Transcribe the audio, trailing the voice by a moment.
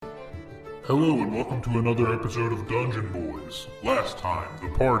Hello and welcome to another episode of Dungeon Boys. Last time, the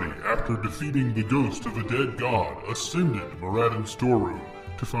party, after defeating the ghost of a dead god, ascended Moradin's storeroom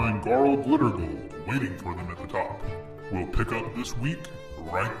to find Garl Glittergold waiting for them at the top. We'll pick up this week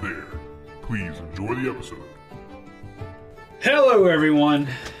right there. Please enjoy the episode. Hello everyone.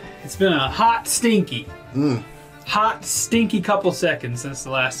 It's been a hot, stinky couple seconds since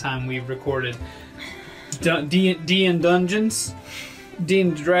the last time we recorded D and Dungeons. D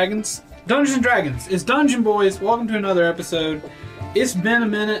and Dragons. Dungeons and Dragons. It's Dungeon Boys. Welcome to another episode. It's been a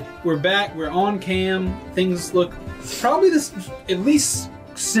minute. We're back. We're on cam. Things look probably at least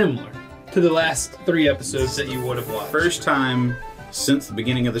similar to the last 3 episodes that you would have watched. First time since the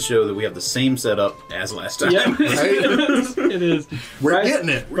beginning of the show that we have the same setup as last time. Yeah, it is. We're getting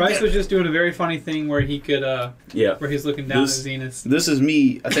it. Bryce was just doing a very funny thing where he could, where he's looking down at Zenith. This is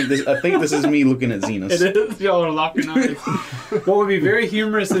me. I think this is me looking at Zenith. It is. Y'all are locking eyes. What would be very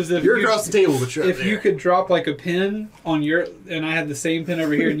humorous is if you're across the table, but if you could drop like a pin on your, and I had the same pin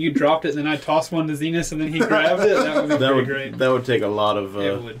over here, and you dropped it, and then I tossed one to Zenith, and then he grabbed it. That would be pretty great. That would take a lot of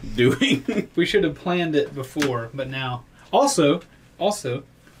doing. We should have planned it before, but now. Also,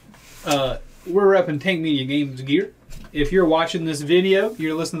 we're repping Tank Media Games gear. If you're watching this video,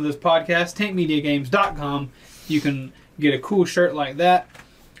 you're listening to this podcast, tankmediagames.com, you can get a cool shirt like that.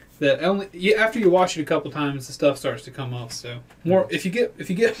 That only after you wash it a couple times, the stuff starts to come off. So more if you get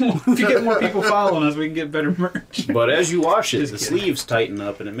more people following us, we can get better merch. But as you wash it, the sleeves tighten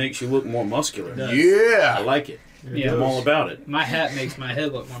up and it makes you look more muscular. Yeah, I like it. Yeah, I'm all about it. My hat makes my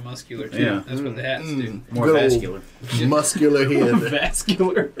head look more muscular too. Yeah. That's what the hats do. More vascular. Muscular head.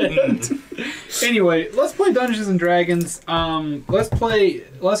 Vascular head. Anyway, let's play Dungeons and Dragons. Let's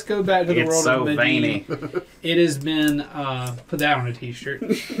go back to the world of Medivh. Veiny. It has been put that on a t-shirt.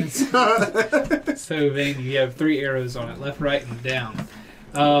 It's so veiny. You have 3 arrows on it, left, right, and down.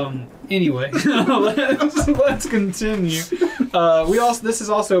 Anyway, let's continue. This is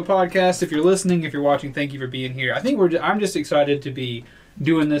also a podcast. If you're listening, if you're watching, thank you for being here. I'm just excited to be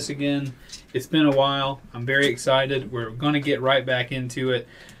doing this again. It's been a while. I'm very excited. We're going to get right back into it.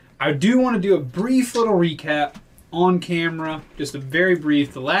 I do want to do a brief little recap on camera, just a very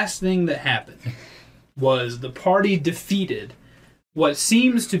brief. The last thing that happened was the party defeated what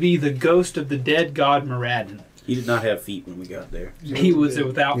seems to be the ghost of the dead god Moradin. He did not have feet when we got there. He was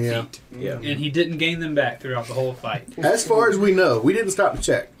without feet. Yeah. And he didn't gain them back throughout the whole fight. As far as we know, we didn't stop to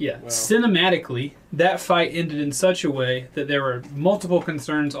check. Yeah. Wow. Cinematically, that fight ended in such a way that there were multiple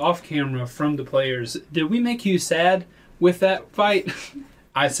concerns off camera from the players. Did we make you sad with that fight?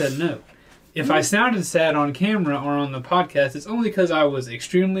 I said no. If I sounded sad on camera or on the podcast, it's only because I was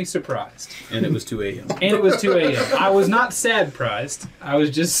extremely surprised. And it was 2 a.m. And it was 2 a.m. I was not sad-prized. I was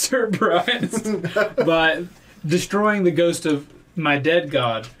just surprised by destroying the ghost of my dead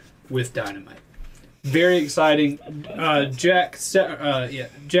god with dynamite. Very exciting. Jack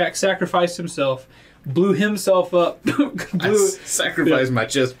sacrificed himself, blew himself up. Sacrificed my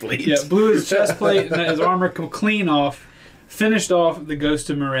chest plate. Yeah, blew his chest plate and his armor clean off. Finished off the ghost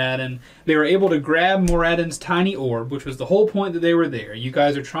of Moradin. They were able to grab Moradin's tiny orb, which was the whole point that they were there. You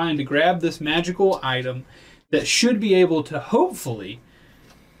guys are trying to grab this magical item that should be able to hopefully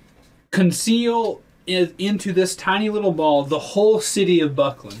conceal into this tiny little ball the whole city of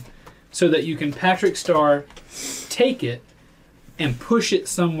Buckland, so that you can Patrick Star take it and push it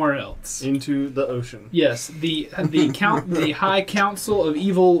somewhere else into the ocean. Yes, the High Council of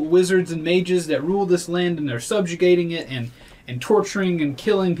evil wizards and mages that rule this land, and they're subjugating it and torturing and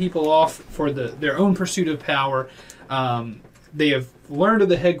killing people off for their own pursuit of power. They have learned of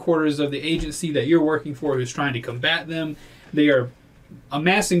the headquarters of the agency that you're working for, who's trying to combat them. They are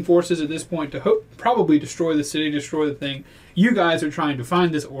amassing forces at this point to probably destroy the city, destroy the thing. You guys are trying to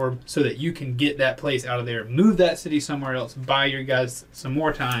find this orb so that you can get that place out of there, move that city somewhere else, buy your guys some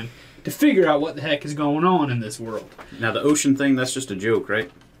more time to figure out what the heck is going on in this world. Now, the ocean thing, that's just a joke, right?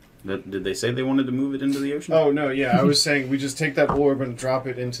 Did they say they wanted to move it into the ocean? Oh, no, yeah. I was saying we just take that orb and drop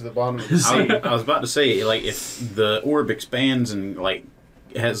it into the bottom of the sea. I was about to say, like, if the orb expands and, like,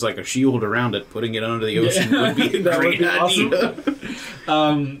 has like a shield around it, putting it under the ocean would be a great idea.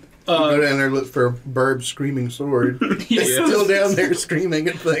 Awesome. Go down there and look for Burb's screaming sword. He's still down there screaming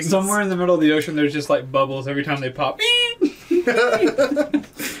at things. Somewhere in the middle of the ocean, there's just like bubbles every time they pop.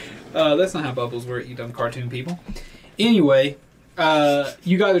 That's not how bubbles work, you dumb cartoon people. Anyway,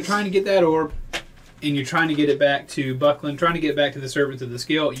 you guys are trying to get that orb, and you're trying to get it back to Buckland, trying to get back to the Servants of the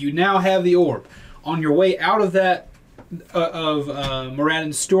Scale. You now have the orb. On your way out of that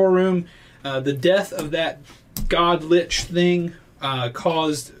Moradin's storeroom, the death of that god lich thing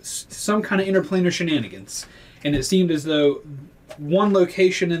caused some kind of interplanar shenanigans, and it seemed as though one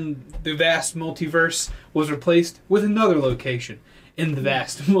location in the vast multiverse was replaced with another location in the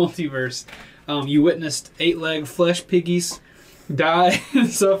vast multiverse. You witnessed 8-legged flesh piggies die and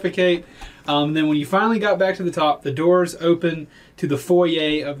suffocate. Then when you finally got back to the top, the doors open to the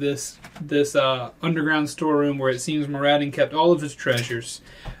foyer of this underground storeroom where it seems Moradin kept all of his treasures.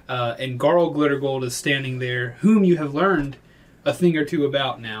 And Garl Glittergold is standing there, whom you have learned a thing or two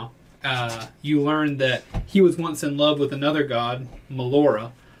about now. You learned that he was once in love with another god,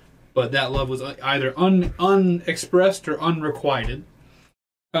 Melora, but that love was either unexpressed or unrequited.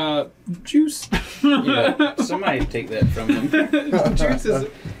 Juice. Yeah, somebody take that from him. Juice is.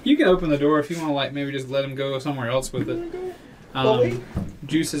 You can open the door if you want to, like, maybe just let him go somewhere else with it.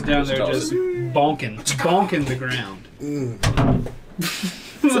 Juice is down there just bonking the ground.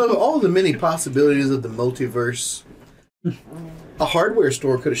 So all the many possibilities of the multiverse, a hardware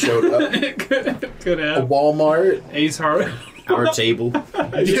store could have showed up. It could A have. Walmart. Ace Hardware. Our table.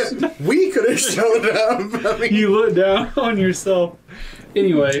 Yeah, we could have showed up. I mean, You look down on yourself.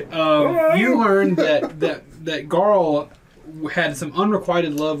 Anyway, you learned that Garl had some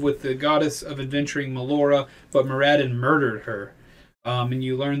unrequited love with the goddess of adventuring Melora, but Moradin murdered her. And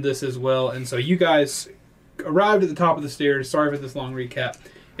you learned this as well. And so you guys arrived at the top of the stairs. Sorry for this long recap.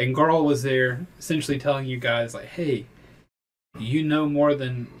 And Garl was there essentially telling you guys, like, hey, you know more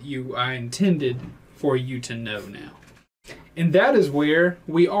than I intended for you to know now. And that is where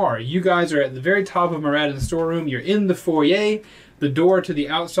we are. You guys are at the very top of Moradin's storeroom. You're in the foyer. The door to the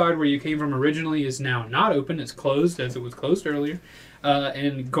outside where you came from originally is now not open. It's closed, as it was closed earlier.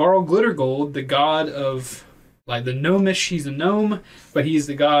 And Garl Glittergold, the god of, like, the gnomish, he's a gnome, but he's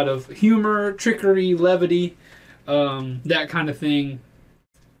the god of humor, trickery, levity, that kind of thing.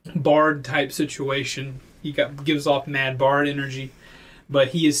 Bard type situation. He gives off mad bard energy. But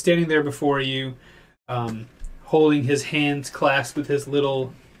he is standing there before you, holding his hands clasped with his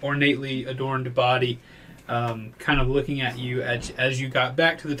little ornately adorned body, kind of looking at you as you got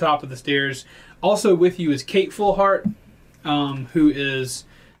back to the top of the stairs. Also with you is Kate Fullheart, who is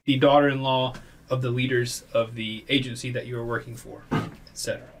the daughter-in-law of the leaders of the agency that you are working for,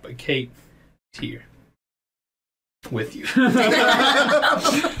 etc. But Kate is here with you.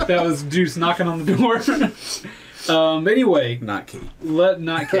 That was Juice knocking on the door. Anyway, Not Kate.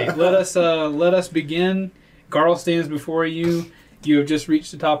 not Kate. Let us begin. Garl stands before you. You have just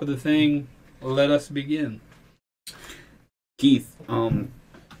reached the top of the thing. Let us begin. Keith,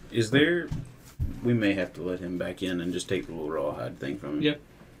 is there... We may have to let him back in and just take the little rawhide thing from him. Yep.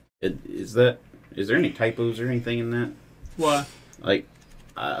 Is there any typos or anything in that? Why? Like,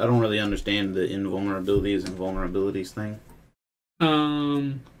 I don't really understand the invulnerabilities and vulnerabilities thing.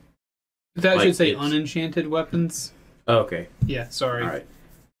 That Like, should say it's- unenchanted weapons. Oh, okay. Yeah, sorry. All right.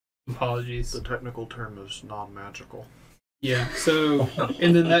 Apologies. The technical term is non-magical. Yeah, so,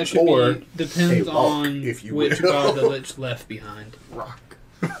 and then that should Or depends a rock, on if you which will. god the Lich left behind. Rock.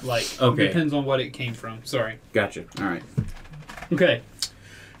 Like, Okay. depends on what it came from. Sorry. Gotcha. All right. Okay.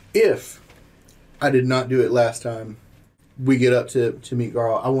 if I did not do it last time, we get up to meet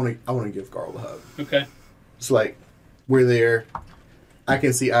Garl. I want to give Garl a hug. Okay. It's like we're there. I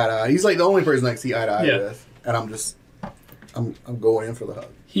can see eye to eye. He's like the only person I can see eye to eye Yeah. with, and I'm going in for the hug.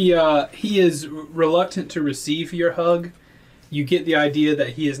 He is reluctant to receive your hug. You get the idea that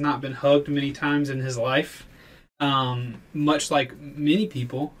he has not been hugged many times in his life. Much like many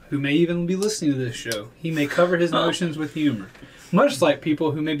people who may even be listening to this show. He may cover his emotions with humor. Much like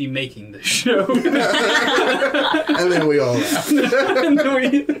people who may be making this show. And then we all laugh.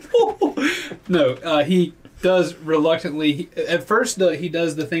 No, he does reluctantly. At first, he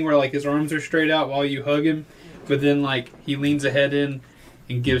does the thing where, like, his arms are straight out while you hug him, but then, like, he leans ahead in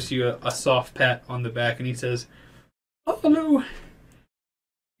and gives you a soft pat on the back, and he says, "Oh no,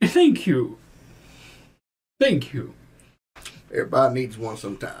 thank you, thank you." Everybody needs one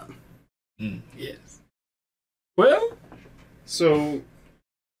sometime. Yes. Well, So,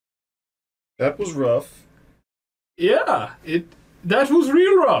 that was rough. yeah, that was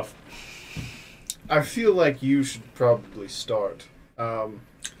real rough. I feel like you should probably start.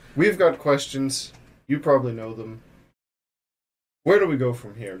 We've got questions. You probably know them. Where do we go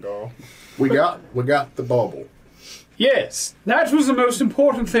from here, Garl? We got the bauble. Yes, that was the most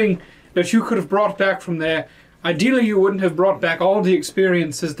important thing that you could have brought back from there. Ideally, you wouldn't have brought back all the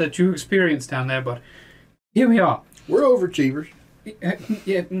experiences that you experienced down there, but here we are. We're overachievers.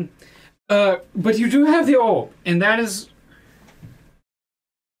 Yeah, but you do have the orb, and that is...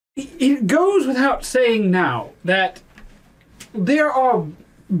 It goes without saying now that there are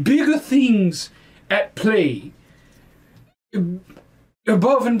bigger things at play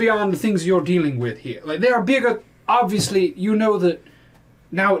above and beyond the things you're dealing with here. Like, there are bigger obviously, you know that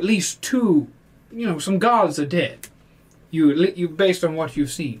now at least two, some gods are dead. You based on what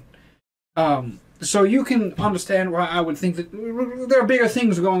you've seen. So you can understand why I would think that there are bigger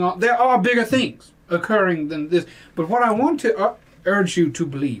things going on. There are bigger things occurring than this. But what I want to urge you to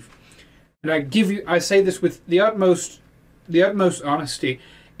believe, and I say this with the utmost honesty,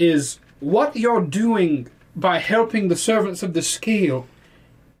 is what you're doing by helping the servants of the scale,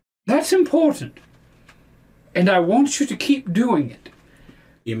 that's important. And I want you to keep doing it.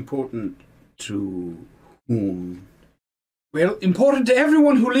 Important to whom? Well, important to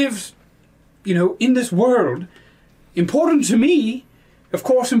everyone who lives, in this world. Important to me. Of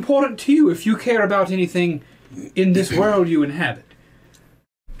course, important to you if you care about anything in this world you inhabit.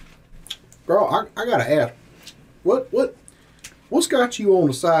 Girl, I gotta ask, what's got you on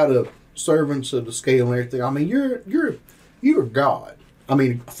the side of servants of the scale and everything? I mean, you're God. I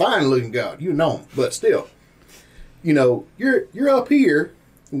mean, fine looking God, but still, you're up here,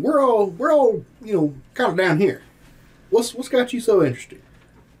 and we're all kind of down here. What's got you so interested?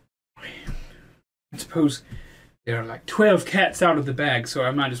 I suppose there are like 12 cats out of the bag, so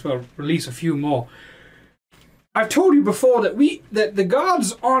I might as well release a few more. I've told you before that the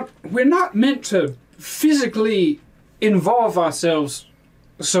gods we're not meant to physically involve ourselves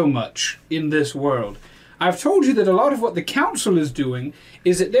so much in this world. I've told you that a lot of what the council is doing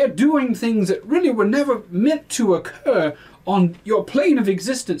is that they're doing things that really were never meant to occur on your plane of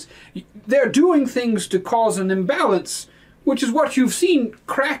existence. They're doing things to cause an imbalance, which is what you've seen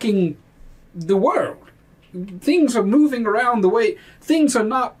cracking the world. Things are moving around the way, things are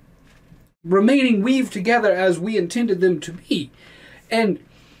not remaining weaved together as we intended them to be. And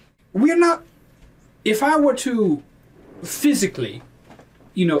we're not, if I were to physically,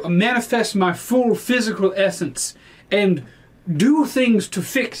 manifest my full physical essence and do things to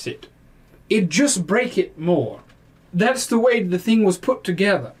fix it, it'd just break it more. That's the way the thing was put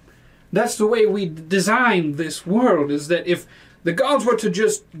together. That's the way we designed this world, is that if the gods were to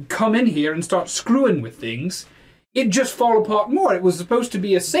just come in here and start screwing with things, it'd just fall apart more. It was supposed to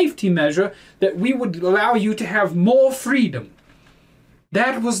be a safety measure that we would allow you to have more freedom.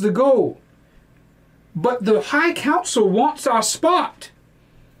 That was the goal. But the High Council wants our spot.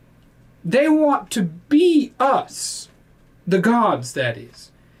 They want to be us. The gods, that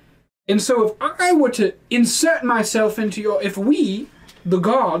is. And so if I were to insert myself into if we, the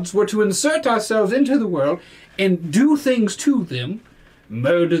gods, were to insert ourselves into the world and do things to them,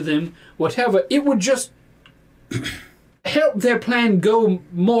 murder them, whatever, it would just help their plan go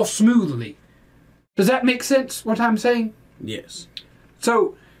more smoothly. Does that make sense, what I'm saying? Yes.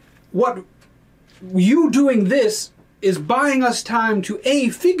 So, what you doing this is buying us time to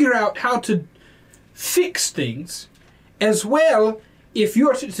figure out how to fix things, as well, if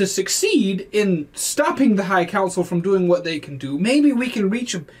you're to succeed in stopping the High Council from doing what they can do, maybe we can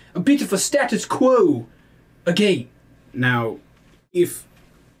reach a bit of a status quo again. Now, if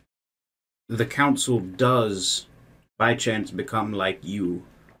the council does by chance become like you,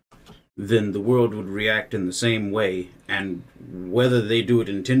 then the world would react in the same way, and whether they do it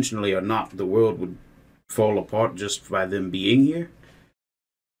intentionally or not, the world would fall apart just by them being here?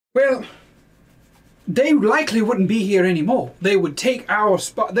 Well, they likely wouldn't be here anymore. They would take our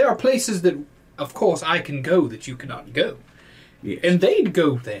spot. There are places that, of course, I can go that you cannot go. Yes. And they'd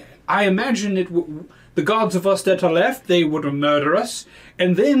go there. I imagine the gods of us that are left, they would murder us,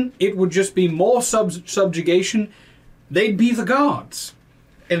 and then it would just be more subjugation. They'd be the gods.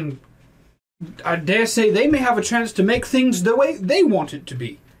 And I dare say they may have a chance to make things the way they want it to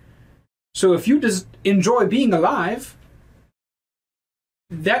be. So if you just enjoy being alive,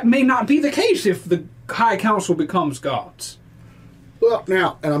 that may not be the case if the High Council becomes gods. Well,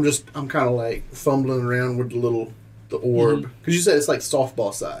 now, and I'm kind of like fumbling around with the orb, because you said it's like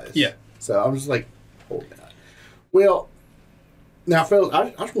softball size. Yeah. So I'm just like, hold that. Well, now, fellas,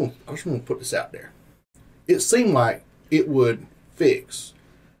 I just want to put this out there. It seemed like it would fix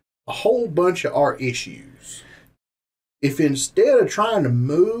a whole bunch of our issues if instead of trying to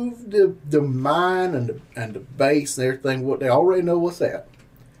move the mine and the base and everything, what they already know what's at,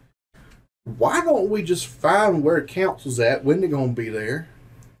 why don't we just find where council's at, when they're going to be there,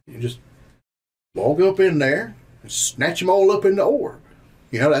 and just log up in there and snatch them all up in the orb?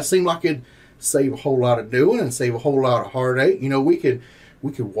 That seemed like it'd save a whole lot of doing and save a whole lot of heartache. We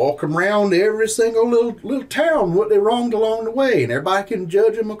could walk them around every single little town, what they wronged along the way, and everybody can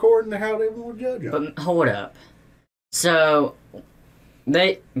judge them according to how they want to judge them. But hold up. So,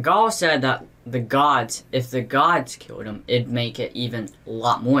 Gaul said that if the gods killed him, it'd make it even a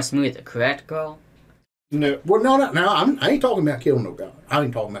lot more smoother, correct, Gaul? No. Well, no. I ain't talking about killing no god. I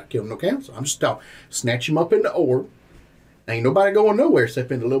ain't talking about killing no council. I'm just talking snatch him up in the orb. Ain't nobody going nowhere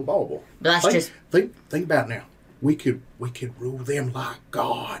except in the little bauble. But that's just think about it now. We could rule them like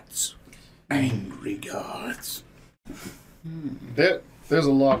gods, angry gods. There's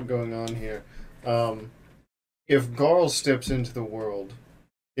a lot going on here. If Garl steps into the world,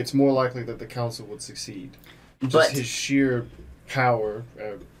 it's more likely that the council would succeed. Just But- his sheer power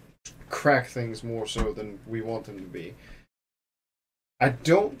crack things more so than we want them to be. I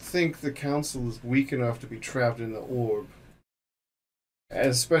don't think the council is weak enough to be trapped in the orb,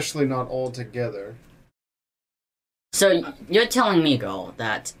 especially not all together. so you're telling me, Girl,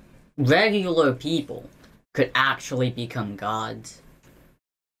 that regular people could actually become gods.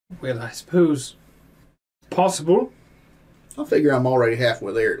 Well, I suppose possible. I figure I'm already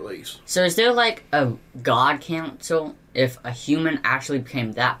halfway there at least. So is there like a god council if a human actually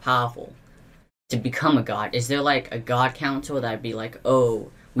became that powerful to become a god? Is there like a god council that'd be like, oh,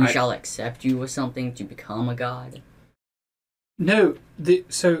 we shall accept you or something to become a god? No,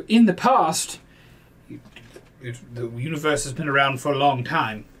 so in the past, the universe has been around for a long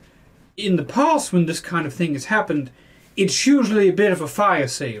time. In the past, when this kind of thing has happened, it's usually a bit of a fire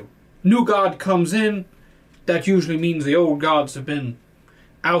sale. New god comes in, that usually means the old gods have been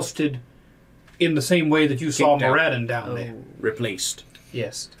ousted in the same way that you saw Kicked out. Moradin down there. Replaced.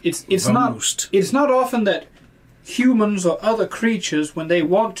 Yes, it's Vamoosed. not often that humans or other creatures, when they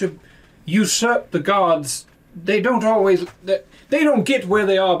want to usurp the gods, they don't get where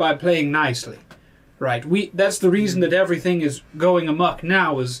they are by playing nicely, right? That's the reason that everything is going amok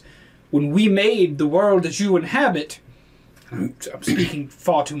now. Is when we made the world that you inhabit. I'm speaking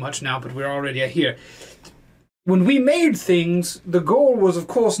far too much now, but we're already here. When we made things, the goal was, of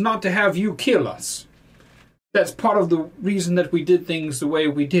course, not to have you kill us. That's part of the reason that we did things the way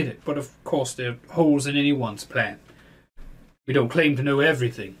we did it. But of course, there are holes in anyone's plan. We don't claim to know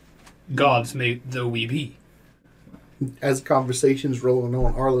everything, gods may though we be. As the conversation's rolling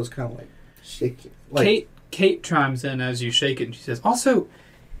on, Arlo's kind of like shaking. Like, Kate chimes in as you shake it, and she says, also,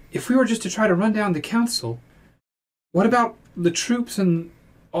 if we were just to try to run down the council, what about the troops and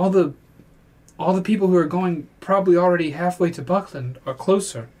all the people who are going probably already halfway to Buckland or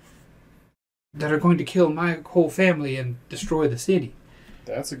closer that are going to kill my whole family and destroy the city?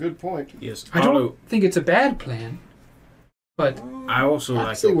 That's a good point. Yes. I don't think it's a bad plan, but I also I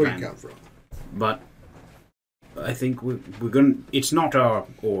like see your where plan, you come from. but I think we're gonna. It's not our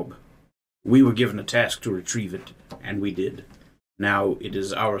orb. We were given a task to retrieve it, and we did. Now it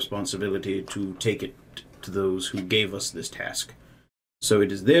is our responsibility to take it to those who gave us this task. So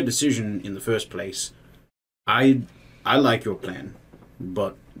it is their decision in the first place. I like your plan,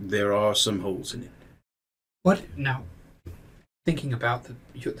 but there are some holes in it. what now? Thinking about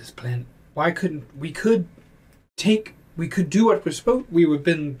this plan, why couldn't we could do what we've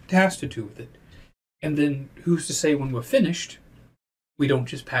been tasked to do with it, and then who's to say when we're finished, we don't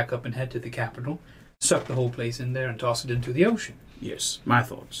just pack up and head to the capital, suck the whole place in there, and toss it into the ocean? Yes, my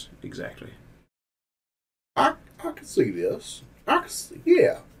thoughts exactly. I can see this. I can see.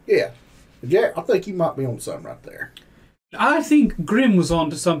 Yeah. Jack, I think you might be on something right there. I think Grim was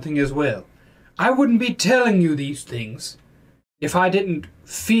onto something as well. I wouldn't be telling you these things if I didn't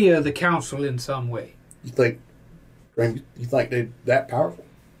fear the council in some way. You think they're that powerful?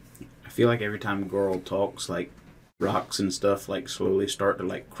 I feel like every time Goral talks, like rocks and stuff like slowly start to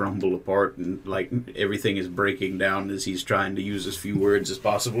like crumble apart, and like everything is breaking down as he's trying to use as few words as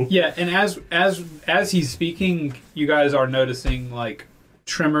possible. Yeah, and as he's speaking, you guys are noticing like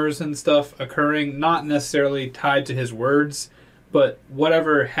tremors and stuff occurring, not necessarily tied to his words, but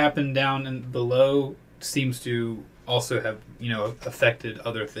whatever happened down and below seems to also have, affected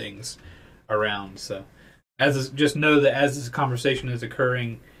other things around. So, just know that as this conversation is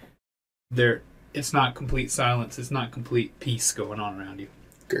occurring, it's not complete silence, it's not complete peace going on around you.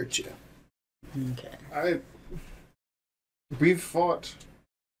 Gotcha. Okay. We've fought.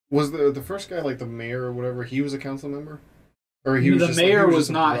 Was the first guy like the mayor or whatever? He was a council member, or he was The just, mayor he was was just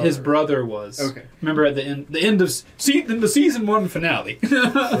a not. His brother was. Okay. Remember at the end of the season 1 finale,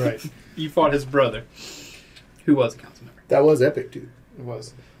 Right. you fought his brother, who was a council member. That was epic too. It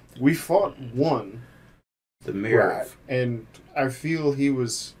was. We fought one, The mayor. Right. and I feel he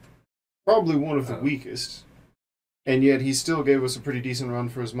was probably one of the weakest, and yet he still gave us a pretty decent run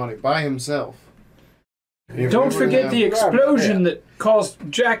for his money by himself. If Don't we were forget to the have- explosion that caused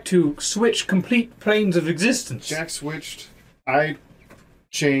Jack to switch complete planes of existence. Jack switched. I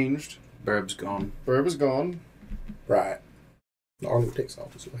changed. Burb's gone. Burb is gone. Right. Arlo takes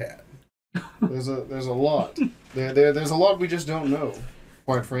off his hat. There's a lot. There's a lot we just don't know,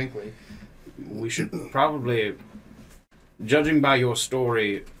 quite frankly. we should probably, judging by your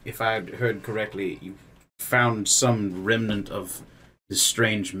story, if I heard correctly, you found some remnant of this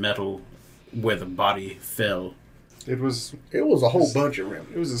strange metal where the body fell. It was It was a whole bunch of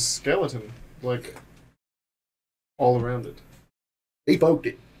remnants. it was a skeleton, like all around it. He poked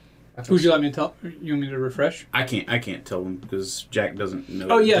it. Would you like me to tell? You want me to refresh? I can't tell him because Jack doesn't know.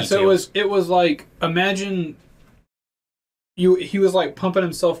 Oh yeah, so details. it was like, imagine he was like pumping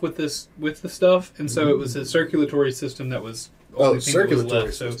himself with the stuff, and so it was his circulatory system that was the Oh, only thing that was circulatory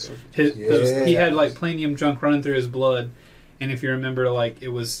left. So system. he had like planium junk running through his blood, and if you remember, like it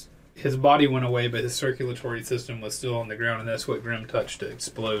was his body went away, but his circulatory system was still on the ground, and that's what Grim touched to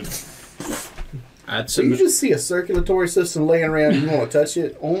explode. I'd So you submit. just see a circulatory system laying around and you want to touch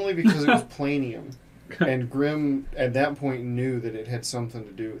it? Only because it was planium, and Grim at that point knew that it had something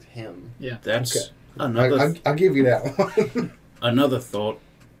to do with him. Yeah. That's Okay. another I'll give you that one. another thought.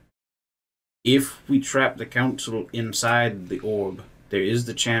 If we trap the council inside the orb, there is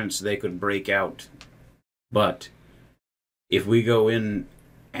the chance they could break out. But if we go in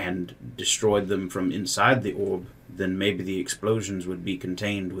and destroy them from inside the orb, then maybe the explosions would be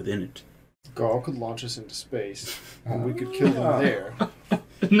contained within it. Garl could launch us into space, and we could kill them there.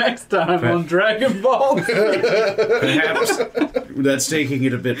 Next time on Dragon Ball. Perhaps that's taking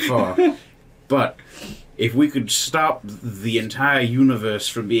it a bit far. But if we could stop the entire universe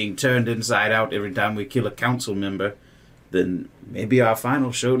from being turned inside out every time we kill a council member, then maybe our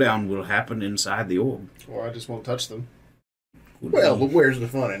final showdown will happen inside the orb. Or I just won't touch them. Would Well, be- but where's the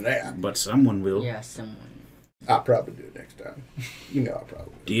fun in that? but someone will. Yeah, someone. I'll probably do it next time. You know I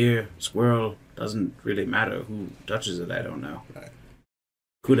probably will. Deer, squirrel, doesn't really matter who touches it, I don't know. Right.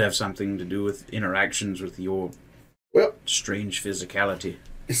 Could have something to do with interactions with your Well, strange physicality.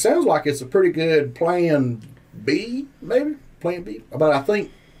 it sounds like it's a pretty good plan B, maybe? Plan B? But I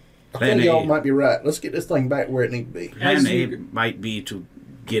think Plan y'all A. might be right. Let's get this thing back where it needs to be. Plan As A you- might be to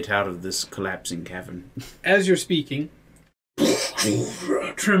get out of this collapsing cavern. As you're speaking,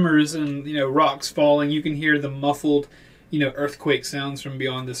 tremors and rocks falling. You can hear the muffled, earthquake sounds from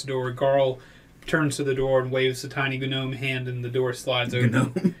beyond this door. Garl turns to the door and waves a tiny gnome hand, and the door slides open.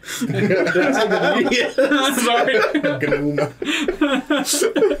 Gnome. Sorry.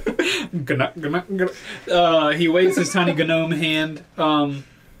 He waves his tiny gnome hand, around,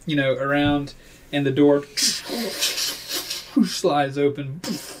 and the door slides open.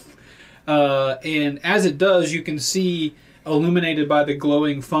 And as it does, you can see, illuminated by the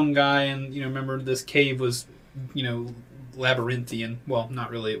glowing fungi, and remember this cave was, labyrinthian. Well, not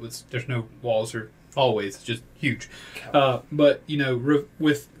really. It was. There's no walls or hallways. It's just huge. But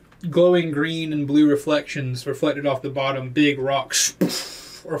with glowing green and blue reflections reflected off the bottom, big rocks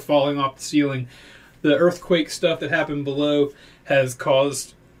are falling off the ceiling. The earthquake stuff that happened below has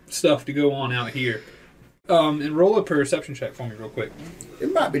caused stuff to go on out here. And roll a perception check for me real quick.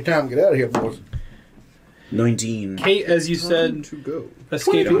 It might be time to get out of here, boys. 19. Kate, as you said, To go.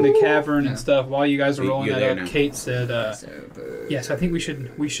 escaped from the cavern Yeah. and stuff. While you guys were rolling You're that there up, now. Kate said, So, "Yes, I think we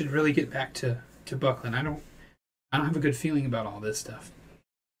should really get back to Buckland. I don't have a good feeling about all this stuff."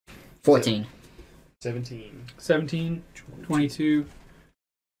 14. 17. 17, 22.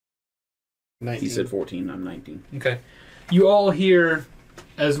 19. He said 14, I'm 19. Okay. You all hear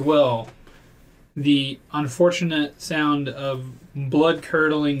as well the unfortunate sound of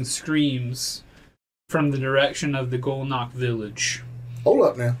blood-curdling screams from the direction of the Golnock village. Hold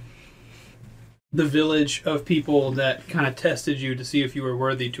up now. The village of people that kind of tested you to see if you were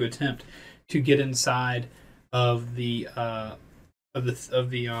worthy to attempt to get inside of the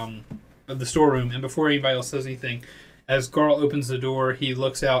storeroom. And before anybody else says anything, as Garl opens the door, he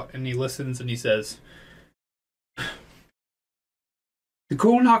looks out and he listens and he says, "The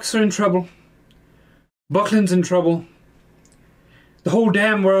Golnocks are in trouble. Buckland's in trouble. The whole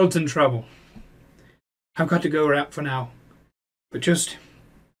damn world's in trouble. I've got to go out for now. But just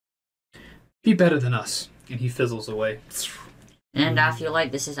be better than us." And he fizzles away. and I feel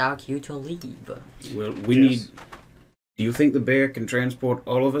like this is our cue to leave. Well, we Yes. need... Do you think the bear can transport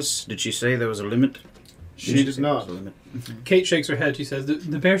all of us? Did she say there was a limit? She does not. There was a limit. Kate shakes her head. She says,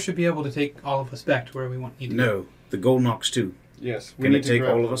 the bear should be able to take all of us back to where we need to go." No, the Golnocks too. Yes. we Can need it to take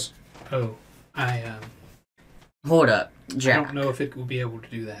grab all of one. us? Oh, I Hold up, I Jack. don't know if it will be able to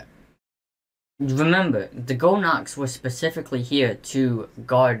do that. Remember, the Golnocks were specifically here to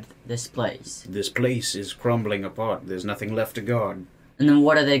guard this place. This place is crumbling apart. There's nothing left to guard. And then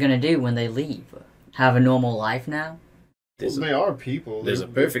what are they going to do when they leave? Have a normal life now? There's, Well, they are people. there's a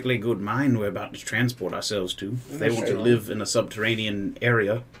perfectly good mine we're about to transport ourselves to. If they want to Sure. live in a subterranean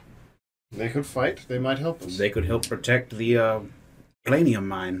area, They could fight. They might help us. they could help protect the planium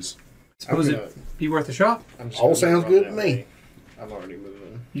mines. Suppose it be worth a shot. All sounds good to me. I'm already moving.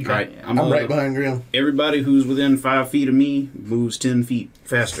 Okay. Right. I'm right behind Grim. Everybody who's within 5 feet of me moves 10 feet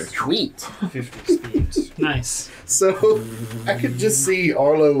faster. Sweet. 50 speeds. Nice. So I could just see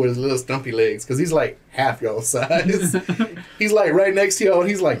Arlo with his little stumpy legs because he's like half y'all's size. He's like right next to y'all. And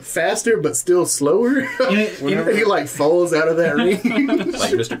he's like faster but still slower. Whenever he like falls out of that ring.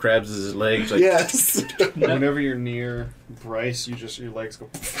 Like Mr. Krabs' his legs. Like, Yes. Whenever you're near Bryce, your legs go.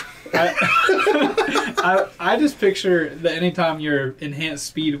 I just picture that anytime you're enhanced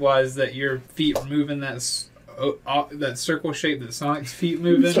speed wise, that your feet are moving that circle shape that Sonic's feet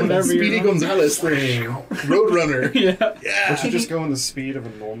move in. Whenever Speedy you're Gonzalez thing. Roadrunner. yeah. But you just go in the speed of a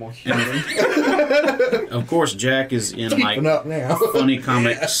normal human. of course, Jack is in Keeping like up now. funny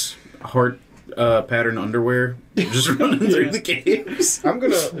comics heart pattern underwear, just running through the caves. I'm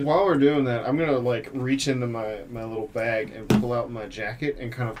gonna, while we're doing that, I'm gonna like reach into my little bag and pull out my jacket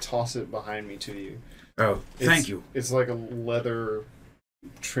and kind of toss it behind me to you. Oh, thank you. It's like a leather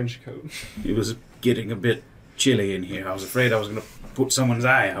trench coat. It was getting a bit chilly in here. I was afraid I was going to put someone's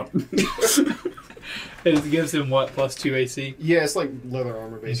eye out. It gives him what, +2 AC? Yeah, it's like leather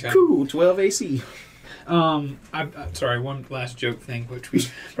armor basically. Okay. Cool, 12 AC. I'm sorry, one last joke thing, which we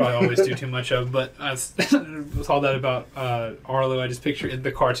probably always do too much of, but I saw that about Arlo. I just picture in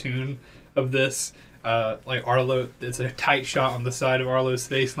the cartoon of this, like Arlo, it's a tight shot on the side of Arlo's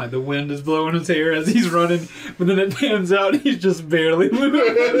face, and like the wind is blowing his hair as he's running, but then it pans out, he's just barely moving.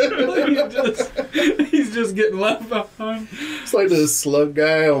 Like he's just getting left behind. It's like the slug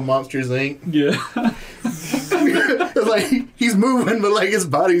guy on Monsters Inc. Yeah. It's like he's moving, but like his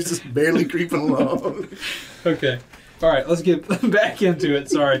body's just barely creeping along. Okay. All right, let's get back into it.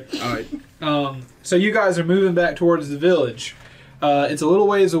 Sorry. All right. So you guys are moving back towards the village. It's a little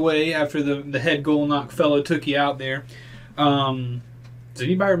ways away after the head Golnock fellow took you out there. Does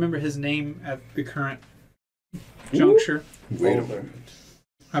anybody remember his name at the current juncture? Wait a moment.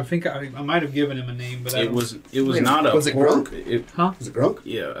 I think I might have given him a name, but I It don't- was Wait, not a was it pork. Grunk? Was it Grunk?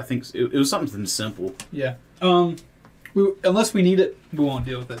 Yeah, I think it was something simple. Yeah. Unless we need it, we won't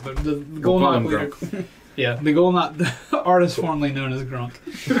deal with it. But the We'll call Golnock him leader, Grunk. yeah, the Golnock, the artist formerly known as Grunk.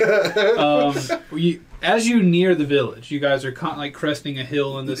 As you near the village, you guys are like cresting a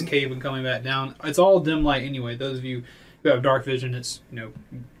hill in this cave and coming back down. It's all dim light anyway. Those of you who have dark vision, it's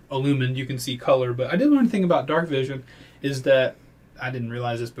illumined. You can see color. But I did learn a thing about dark vision is that I didn't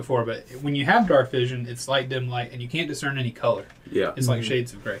realize this before, but when you have dark vision, it's light, dim light, and you can't discern any color. Yeah. It's like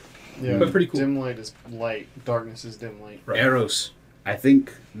shades of gray. Yeah, But pretty cool. Dim light is light. Darkness is dim light. Right. Eros, I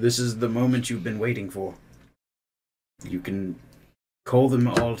think this is the moment you've been waiting for. You can call them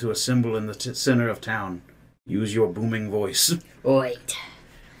all to assemble in the center of town. Use your booming voice. Wait.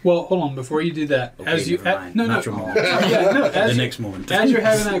 Well, hold on. Before you do that, Okay, as you never mind. no, Not no, your mom. yeah, no, The as, next moment. as you're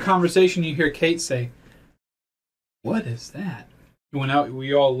having that conversation, you hear Kate say, "What is that?"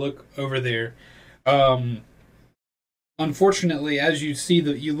 We all look over there. Unfortunately, as you see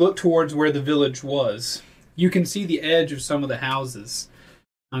you look towards where the village was. You can see the edge of some of the houses.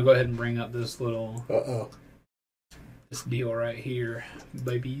 I'll go ahead and bring up this little this deal right here,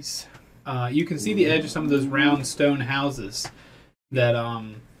 babies. You can see the edge of some of those round stone houses that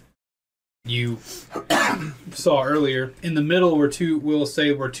you saw earlier. In the middle were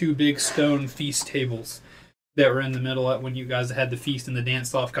two big stone feast tables that were in the middle when you guys had the feast and the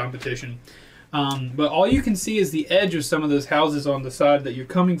dance-off competition. But all you can see is the edge of some of those houses on the side that you're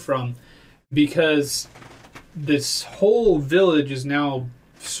coming from, because this whole village is now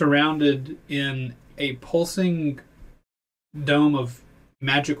surrounded in a pulsing dome of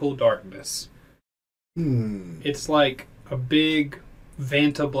magical darkness. It's like a big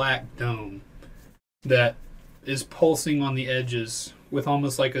Vanta black dome that is pulsing on the edges with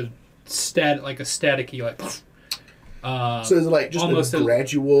almost like a staticky So is it like just almost a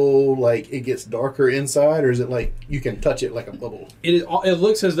gradual, like it gets darker inside, or is it like you can touch it like a bubble? It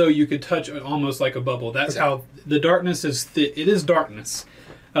looks as though you could touch it almost like a bubble. That's how the darkness is thick. It is darkness,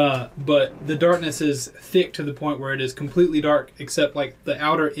 but the darkness is thick to the point where it is completely dark, except like the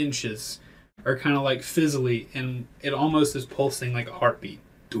outer inches are kind of like fizzly, and it almost is pulsing like a heartbeat.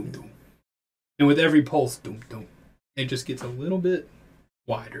 Doom, doom. And with every pulse, doom, doom, it just gets a little bit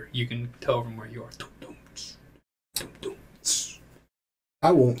wider. You can tell from where you are. Doom, doom, doom, doom.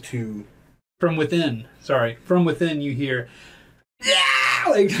 I want to. From within you hear, yeah,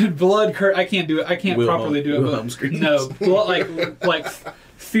 like blood I can't do it. I can't properly do it. Wilhelm But screams. no, like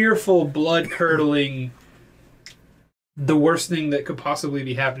fearful, blood curdling. The worst thing that could possibly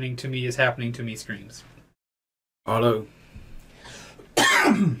be happening to me is happening to me screams. Arlo,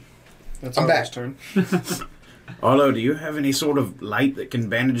 That's I'm our back. turn. Arlo, do you have any sort of light that can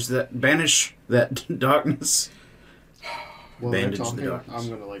banish that darkness? Well, they're Bandage the talking. darkness. I'm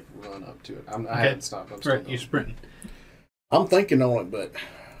gonna like run up to it. I Okay. haven't stopped. I'm still Right, you're going. sprinting. I'm thinking on it, but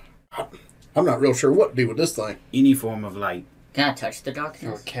I'm not real sure what to do with this thing. Any form of light. Can I touch the Throw a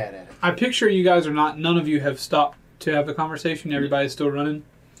darkness? cat at it. I picture you guys are not. None of you have stopped to have the conversation. Everybody's still running.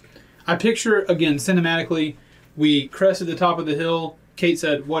 I picture again cinematically. We crested the top of the hill. Kate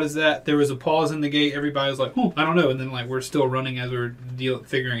said, "What is that?" There was a pause in the gate. Everybody was like, "Oh, I don't know." And then like we're still running as we're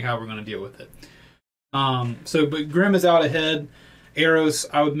figuring how we're going to deal with it. But Grim is out ahead. Eros,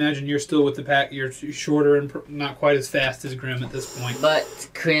 I would imagine you're still with the pack. You're shorter and not quite as fast as Grim at this point. But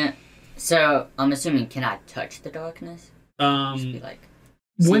so I'm assuming, can I touch the darkness? Just be like,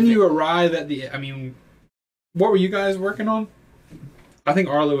 When see if you arrive at what were you guys working on? I think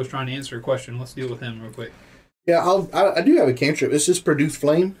Arlo was trying to answer a question. Let's deal with him real quick. Yeah, I do have a cantrip. It's just produce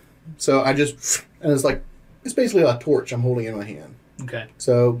flame. So and it's basically a torch I'm holding in my hand. Okay.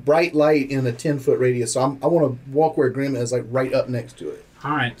 So bright light in a 10-foot radius. So I want to walk where Grim is, like right up next to it.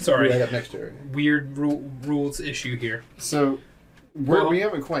 All right. Sorry. Right up next to her. Weird rules issue here. So we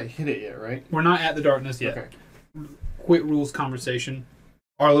haven't quite hit it yet, right? We're not at the darkness yet. Okay. Quick rules conversation.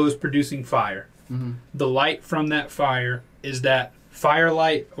 Arlo is producing fire. Mm-hmm. The light from that fire, is that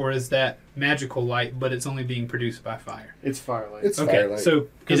firelight or is that magical light, but it's only being produced by fire? It's firelight. It's Okay, firelight. so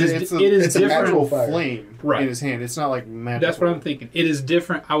it Because is it's different. a natural fire. flame Right. in his hand. It's not like magical. That's what I'm thinking. It is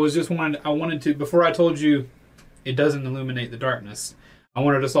different. I wanted to, before I told you it doesn't illuminate the darkness, I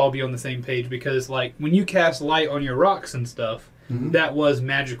wanted us all to be on the same page because, like, when you cast light on your rocks and stuff, that was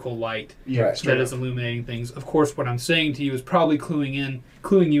magical light Yeah, Right. straight that up. is illuminating things. Of course, what I'm saying to you is probably cluing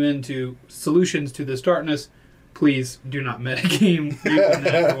you into solutions to this darkness. Please do not metagame using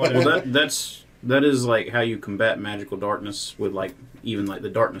that or whatever. Well, that is like how you combat magical darkness with like even like the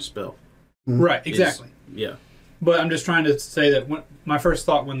darkness spell. Right, Is- exactly. Yeah. But I'm just trying to say that my first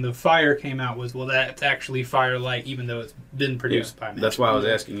thought when the fire came out was, well, that's actually firelight, even though it's been produced by magic. That's why I was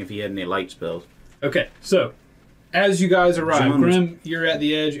asking if he had any light spells. Okay, so as you guys arrive, John was- Grim, you're at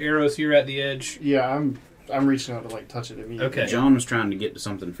the edge. Eros, you're at the edge. Yeah, I'm reaching out to like touch it immediately. Okay. John was trying to get to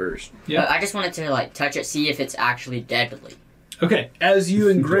something first. Yeah. I just wanted to like touch it, see if it's actually deadly. Okay, as you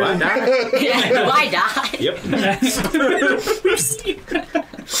and Do I Grim, die? Do I die? Yep.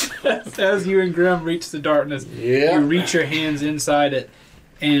 as you and Grim reach the darkness, Yeah. you reach your hands inside it,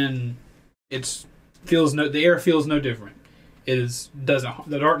 and the air feels no different.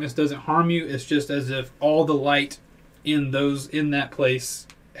 The darkness doesn't harm you. It's just as if all the light in that place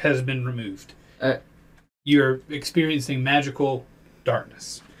has been removed. You're experiencing magical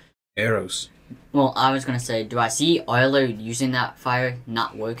darkness. Eros. Well, I was gonna say, do I see Arlo using that fire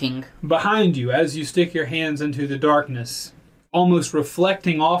not working? Behind you, as you stick your hands into the darkness, almost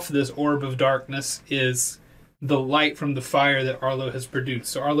reflecting off this orb of darkness is the light from the fire that Arlo has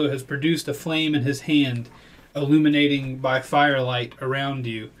produced. So Arlo has produced a flame in his hand, illuminating by firelight around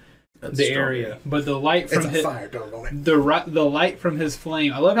you That's the strawberry. area. But the light It's from a fire, doggone it. the light from his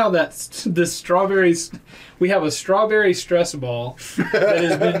flame. I love how the strawberries. We have a strawberry stress ball that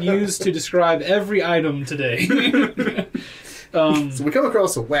has been used to describe every item today. So we come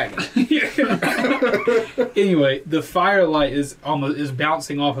across a wagon. Anyway, the firelight is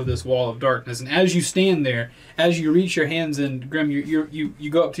bouncing off of this wall of darkness, and as you stand there, as you reach your hands in, Grim, you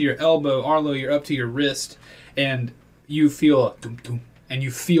go up to your elbow. Arlo, you're up to your wrist, and you feel a dum dum, and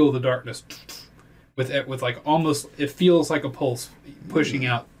you feel the darkness with like almost. It feels like a pulse pushing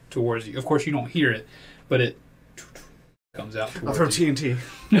out towards you. Of course, you don't hear it, but it comes out I'll throw towards you. TNT.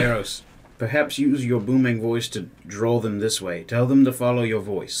 Eros. Perhaps use your booming voice to draw them this way. Tell them to follow your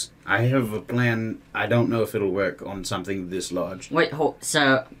voice. I have a plan. I don't know if it'll work on something this large. Wait,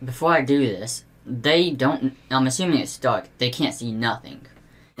 so before I do this, they don't. I'm assuming it's dark. They can't see nothing,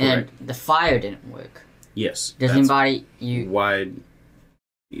 and the fire didn't work. Yes. Does that's anybody why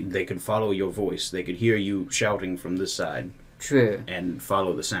they could follow your voice. They could hear you shouting from this side True. and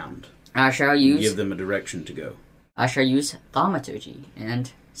follow the sound. I shall use. Give them a direction to go. I shall use thaumaturgy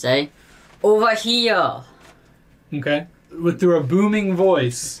and say, "Over here." Okay, through a booming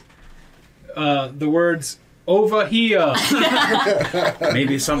voice, the words "over here."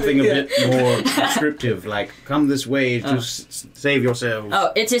 Maybe something a bit more descriptive, like "Come this way to save yourselves."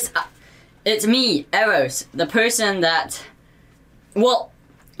 Oh, it's me, Eros, the person that. Well,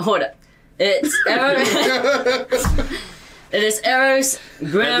 hold up. It's Eros. It is Eros,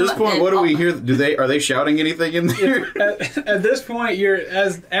 Grim. At this point, and- what do we hear? Are they shouting anything in there? At this point, you're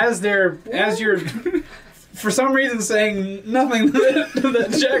as you're for some reason saying nothing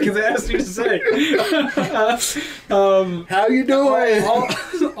that Jack has asked you to say. How you doing?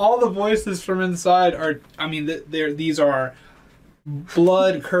 all the voices from inside are. I mean, these are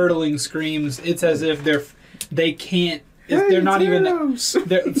blood curdling screams. It's as if they can't. They're not even.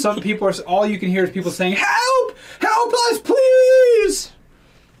 Some people are. All you can hear is people saying, "Help! Help us, please!"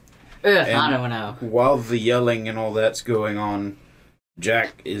 I don't know. While the yelling and all that's going on,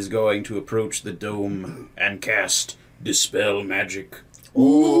 Jack is going to approach the dome and cast Dispel Magic.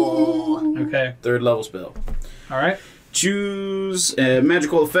 Okay. 3rd level spell. All right. Choose a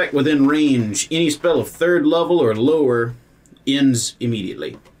magical effect within range. Any spell of 3rd level or lower ends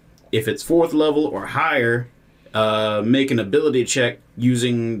immediately. If it's 4th level or higher, make an ability check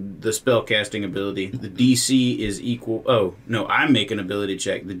using the spellcasting ability. The DC is equal... Oh, no, I make an ability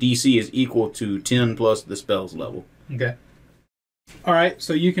check. The DC is equal to 10 plus the spell's level. Okay. All right,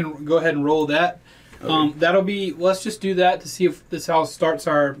 so you can go ahead and roll that. Okay. That'll be... Let's just do that to see if this how starts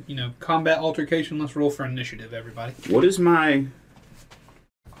our, combat altercation. Let's roll for initiative, everybody. What is my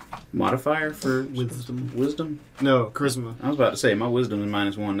modifier for wisdom? Wisdom? No, charisma. I was about to say, my wisdom is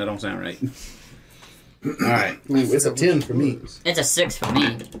 -1. That don't sound right. All right. Ooh, it's a 10 for me. It's a 6 for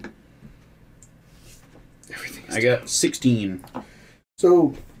me. I got 16.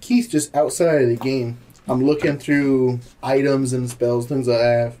 So Keith, just outside of the game, I'm looking through items and spells, things I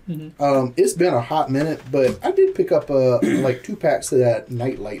have. Mm-hmm. It's been a hot minute, but I did pick up like 2 packs of that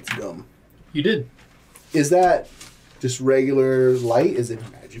Nightlights gum. You did. Is that just regular light? Is it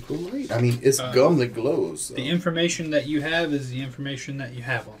magical light? I mean, it's gum that glows. So. The information that you have is the information that you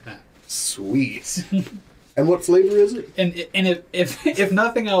have on that. Sweet. And what flavor is it? And if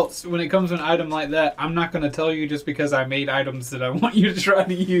nothing else, when it comes to an item like that, I'm not going to tell you just because I made items that I want you to try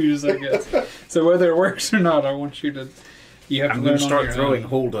to use, I guess. So whether it works or not, I want you to... You have to I'm learn going to on start your throwing own.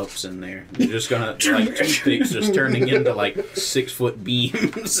 holdups in there. You're just going to, like, toothpicks just turning into, like, 6-foot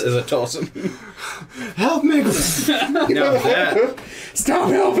beams as I toss them. Help me! Now that... Stop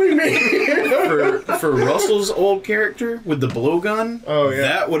helping me! For Russell's old character with the blowgun,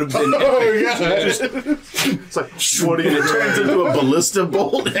 that would have been epic. It's like, what are you It turns into a ballista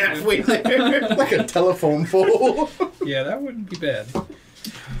bolt halfway there. Like a telephone pole. Yeah, that wouldn't be bad. All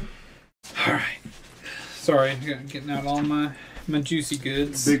right. Sorry, getting out all my juicy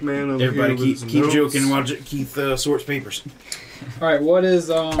goods. Big man over Everybody here with keep his joking notes. while Keith sorts papers. All right, what is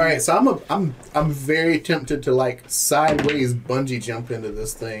All right, so I'm very tempted to like sideways bungee jump into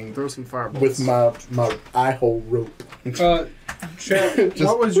this thing Throw some fireballs. with my eye hole rope. what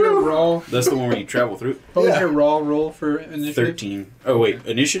was your raw? That's the one where you travel through. What was Yeah. your raw roll for initiative? 13. Oh wait,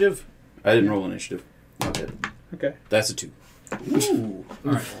 initiative? I didn't roll initiative. Okay. Okay. That's a 2. Ooh.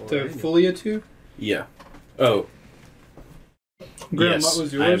 All right. So fully a 2. Yeah. Oh. Grim, Yes. what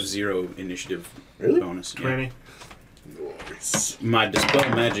was I have yours? 0 initiative Really? bonus. Yeah. 20. My Dispel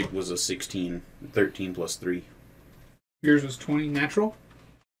Magic was a 16. 13 plus 3. Yours was 20 natural.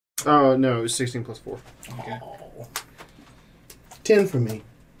 Oh, no, it was 16 plus 4. Okay. 10 for me.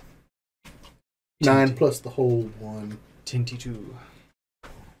 9 plus the whole 1. 22.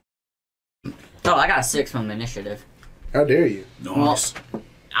 Oh, I got a 6 from initiative. How dare you? Nice.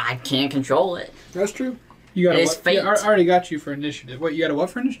 I can't control it. That's true. You got a It's what? fate. Yeah, I already got you for initiative. What, you got a what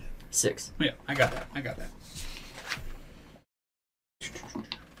for initiative? 6. Oh, yeah, I got that.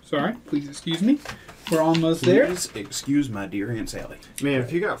 Sorry, please excuse me. We're almost there. Please excuse my dear Aunt Sally. Man,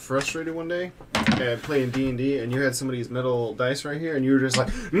 if you got frustrated one day playing D&D and you had somebody's metal dice right here and you were just like,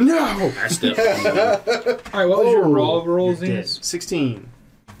 no! I definitely All right, what was your Oh, raw rolls? Dead. Ian? 16.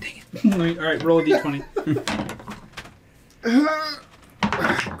 All right, roll a d20.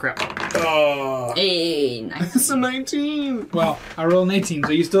 Crap. Hey, nice. It's a 19! Well, I rolled an 18,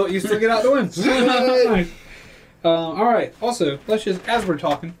 so you still get out the win. Nice. All right. Also, let's just as we're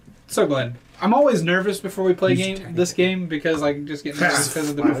talking. So glad. I'm always nervous before we play this game because I just get nervous because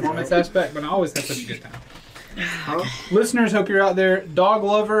of the performance aspect. But I always have such a good time. Listeners, hope you're out there. Dog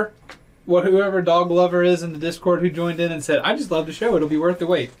lover, whoever dog lover is in the Discord who joined in and said, "I just love the show. It'll be worth the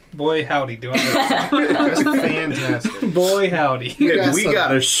wait." Boy, howdy, do I know. That's fantastic. Boy, howdy. You got We some-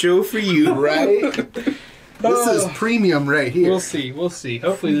 got a show for you. Right? This is premium right here. We'll see.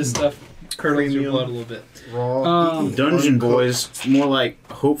 Hopefully, this stuff curdles your blood a little bit. Raw. Dungeon boys. It's more like,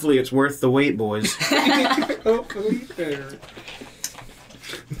 hopefully it's worth the wait, boys. Hopefully, better.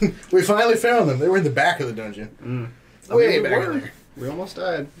 We finally found them. They were in the back of the dungeon. Way we back were. there. We almost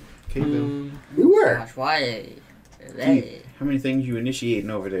died. Cave in. We were. Gosh, why? They. How many things you initiating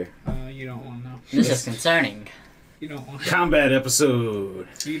over there? You don't want to know. This is concerning. You don't want to. Combat episode.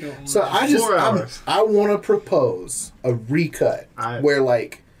 You don't want So to. I just 4 hours. I want to propose a recut where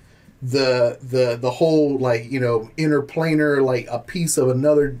like the whole like interplanar like a piece of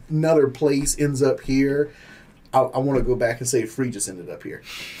another place ends up here. I want to go back and say Free just ended up here.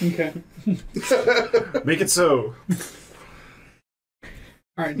 Okay. Make it so.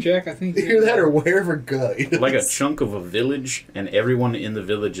 All right, Jack. I think You hear that, or wherever go? Like a chunk of a village, and everyone in the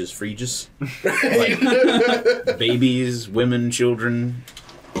village is Phrygius. Like babies, women, children.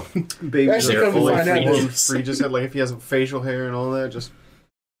 Babies Actually, are come to fully find out, Phrygius. Phrygius had, like, if he has facial hair and all that, just...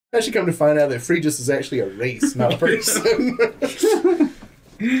 Actually, come to find out that Free just is actually a race, not a person.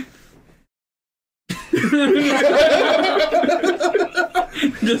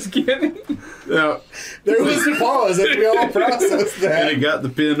 Just kidding. Now, There was a pause as we all processed and it that. got the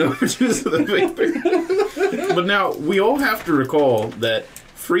pen over to the paper. But now, we all have to recall that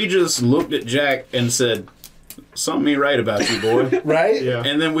Phrygius looked at Jack and said, "Something ain't right about you, boy." Right? Yeah.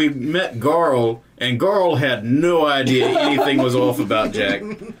 And then we met Garl, and Garl had no idea anything was off about Jack.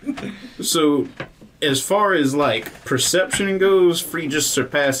 So, as far as, like, perception goes, Phrygius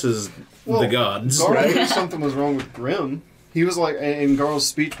surpasses the gods. Garl Right? knew something was wrong with Grim. He was like, in Garl's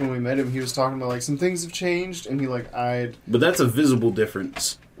speech when we met him, he was talking about, like, some things have changed, and he, like, eyed... But that's a visible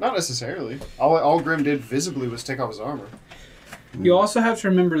difference. Not necessarily. All Grim did visibly was take off his armor. You also have to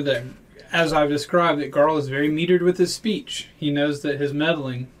remember that, as I've described, that Garl is very metered with his speech. He knows that his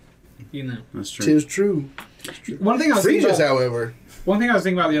meddling, you know. That's true. Tis true. One thing I was Free thinking just, about, however. one thing I was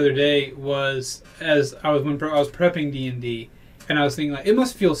thinking about the other day was as I was when I was prepping D&D, and I was thinking like it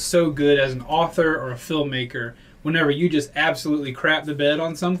must feel so good as an author or a filmmaker whenever you just absolutely crap the bed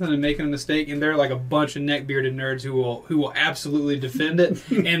on something and making a mistake, and they're like a bunch of neck-bearded nerds who will absolutely defend it,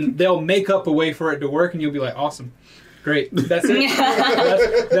 and they'll make up a way for it to work, and you'll be like, awesome, great, that's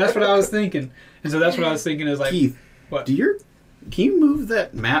it. that's what I was thinking, and so that's what I was thinking is like, Keith, what? can you move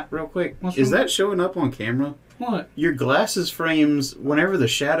that map real quick? What's Is wrong? that showing up on camera? What? Your glasses frames, whenever the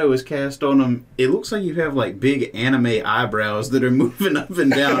shadow is cast on them, it looks like you have like big anime eyebrows that are moving up and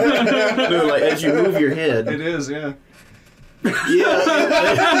down. They're like as you move your head. It is, yeah.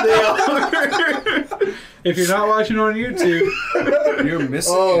 Yeah, they are. If you're not watching on YouTube, You're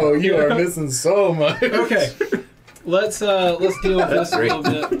missing. Oh, you are missing so much. okay, let's deal with this a Great.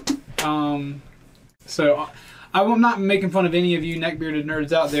 little bit. So I'm not making fun of any of you neck-bearded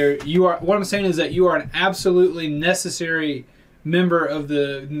nerds out there. You are. What I'm saying is that you are an absolutely necessary member of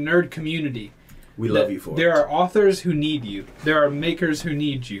the nerd community. We love you for There it. are authors who need you. There are makers who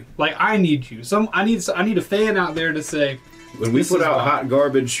need you. Like I need you. I need a fan out there to say, When we this put is out why. hot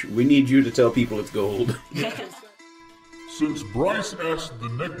garbage, we need you to tell people it's gold. Since Bryce asked the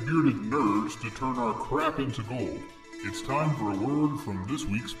neck-bearded nerds to turn our crap into gold, it's time for a word from this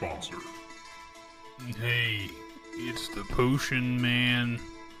week's sponsor. Hey, it's the Potion Man.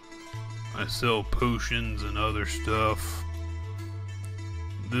 I sell potions and other stuff.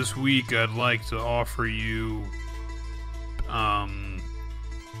 This week I'd like to offer you some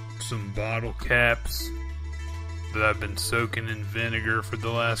bottle caps that I've been soaking in vinegar for the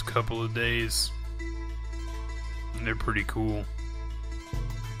last couple of days. And they're pretty cool.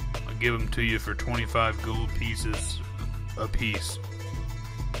 I'll give them to you for 25 gold pieces a piece.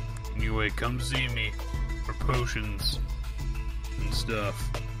 Anyway, come see me for potions and stuff.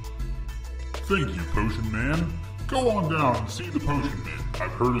 Thank you, Potion Man. Go on down and see the Potion Man.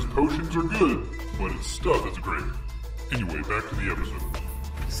 I've heard his potions are good, but his stuff is great. Anyway, back to the episode.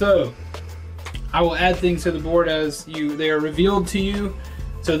 so. I will add things to the board as they are revealed to you.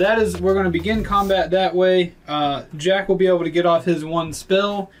 So that is, we're going to begin combat that way. Jack will be able to get off his one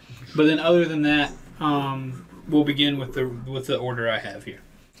spell, but then other than that, we'll begin with the order I have here.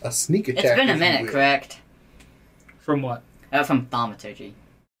 A sneak attack. It's been a if you minute, will. correct? From what? From thaumaturgy.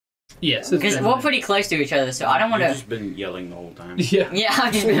 Yes. it's Because been a we're minute. pretty close to each other, so I don't want You've to. just been yelling the whole time. Yeah. Yeah,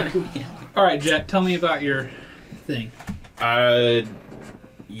 I've just been. All right, Jack. Tell me about your thing.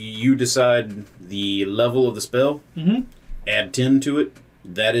 You decide the level of the spell, Mhm. add 10 to it.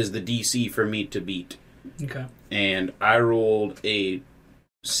 That is the DC for me to beat. Okay. And I rolled a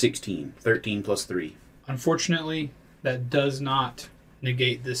 16. 13 plus 3. Unfortunately, that does not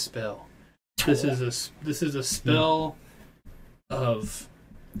negate this spell. This is a spell of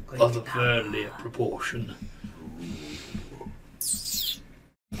otherworldly proportion.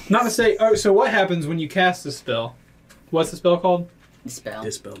 Not to say. Oh, so what happens when you cast the spell? What's the spell called? Spell.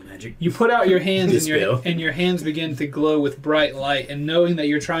 Dispel magic. You put out your hands Dispel. and your hands begin to glow with bright light, and knowing that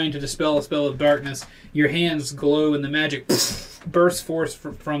you're trying to dispel a spell of darkness, your hands glow and the magic bursts forth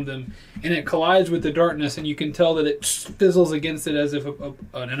from them, and it collides with the darkness, and you can tell that it fizzles against it as if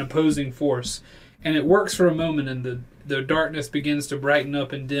an opposing force, and it works for a moment, and the darkness begins to brighten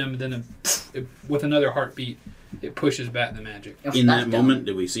up and dim, then with another heartbeat, it pushes back the magic. In that moment,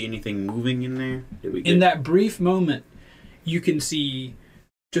 did we see anything moving in there? Did we In that brief moment, you can see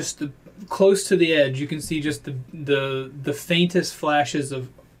just close to the edge, you can see just the faintest flashes of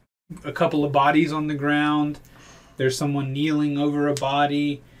a couple of bodies on the ground. There's someone kneeling over a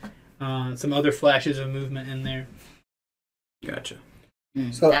body. Some other flashes of movement in there. Gotcha.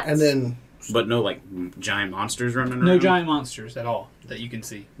 So and then But no, like, giant monsters running around? No giant monsters at all that you can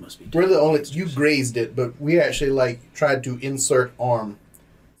see. Must be. we're the only you grazed it, but we actually like tried to insert arm.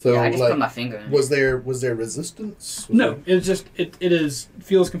 So Yeah, I just like, put my finger in it. was there resistance? Was No, there- it's just it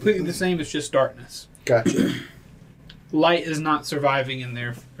feels completely the same. It's just darkness. Gotcha. Light is not surviving in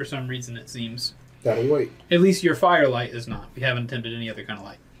there for some reason. It seems. Gotta wait. At least your firelight is not. We haven't attempted any other kind of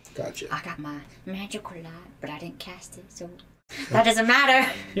light. Gotcha. I got my magical light, but I didn't cast it, so that doesn't matter.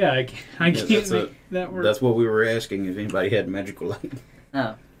 Yeah, I can't that's make that work. That's what we were asking, if anybody had magical light.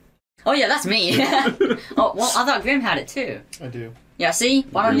 Oh yeah, that's me. Oh well, I thought Grim had it too. I do. Yeah, see,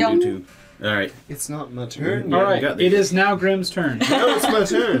 why don't y'all? do too. All right. It's not my turn. Yeah, All we right, got it this. is now Grimm's turn. No, it's my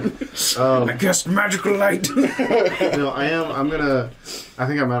turn. I cast magical light. No, I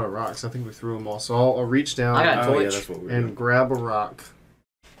think I'm out of rocks. I think we threw them all. So I'll reach down I got a Oh, yeah, torch. that's what we were and doing. grab a rock.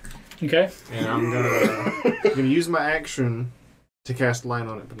 Okay. And I'm gonna use my action to cast light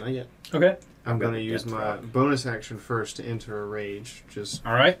on it, but not yet. Okay. I'm Got gonna the use death my rock. bonus action first to enter a rage, just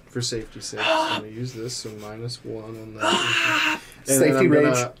All right. for safety's sake. So I'm gonna use this, so -1 on that. And then Safety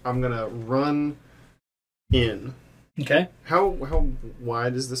rage. I'm gonna run in. Okay. How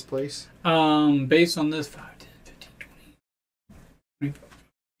wide is this place? Based on this 5, 10, 15, 20, 25,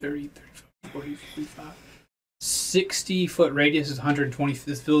 30, 35, 40, 45. 60-foot radius is 120.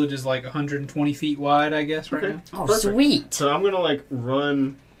 This village is like 120 feet wide, I guess, right Okay. now. Oh, Perfect. sweet. So I'm gonna like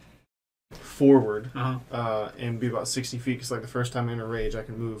run forward Uh-huh. and be about 60 feet. Because like the first time I enter rage, I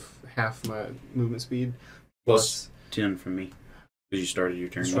can move half my movement speed. Plus 10 from me. Because you started your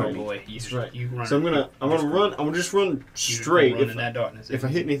turn. Oh with me. boy, That's right. You run. So I'm gonna run. I'm gonna just run you just straight. run If in that darkness. I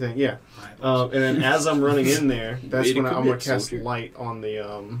hit anything, yeah. Right. And then as I'm running in there, that's Way to when I'm gonna commit, cast soldier. light on the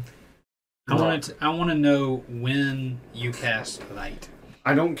I want to know when you cast light.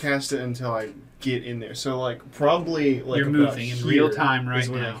 I don't cast it until I get in there. So like probably like You're about moving in here real time right is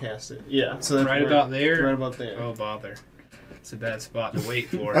when now. I cast it. Yeah. So that's Right where- about there? Right about there. Oh bother! It's a bad spot to wait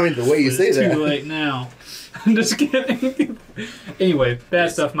for. I mean, the way you But say it's that. too late now. I'm just kidding. Anyway,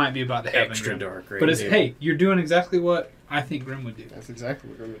 bad stuff might be about to happen. Extra Grim. dark right But it's here. hey, you're doing exactly what I think Grim would do. That's exactly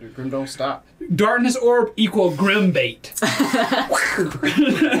what Grim would do. Grim don't stop. Darkness orb equal Grim bait.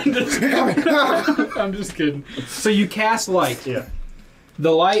 I'm just kidding. So you cast light. Yeah.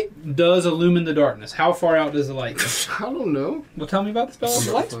 The light does illumine the darkness. How far out does the light go? I don't know. Well, tell me about the spell. I'm The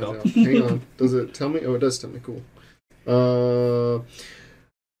about light to spell. find out. Hang on. Does it tell me? Oh, it does tell me. Cool.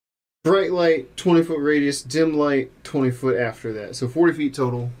 Bright light, 20-foot radius. Dim light, 20 foot after that. So 40 feet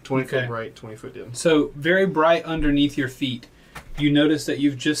total. 20 Okay. foot bright, 20 foot dim. So very bright underneath your feet, you notice that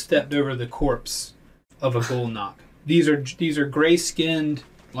you've just stepped over the corpse of a Golnock. These are gray-skinned,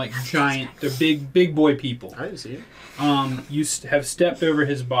 like giant. They're big boy people. I didn't see it. You have stepped over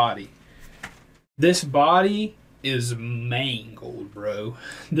his body. This body is mangled, bro.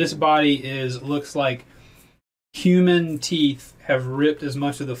 This body looks like human teeth have ripped as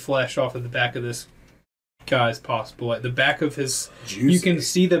much of the flesh off of the back of this guy as possible. Like the back of his, you can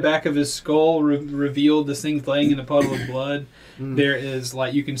see the back of his skull revealed. This thing's laying in a puddle of blood. There is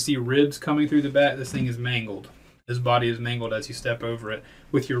like you can see ribs coming through the back. This thing is mangled. His body is mangled as you step over it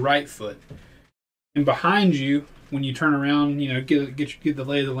with your right foot. And behind you, when you turn around, get the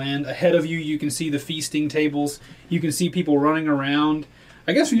lay of the land. Ahead of you, you can see the feasting tables. You can see people running around.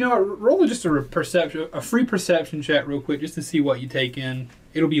 I guess roll just a free perception check real quick, just to see what you take in.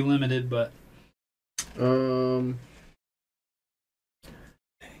 It'll be limited, but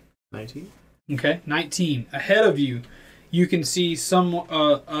 19. okay. 19. Ahead of you, you can see a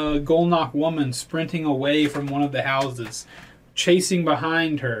Golnock woman sprinting away from one of the houses, chasing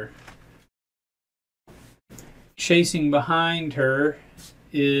behind her. Chasing behind her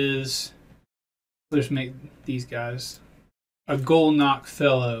is, let's make these guys, a Golnock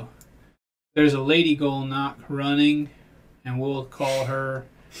fellow. There's a lady Golnock running, and we'll call her,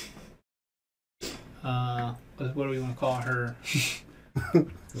 what do we want to call her?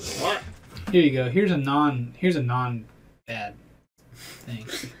 What? Here you go. Here's a non-bad thing.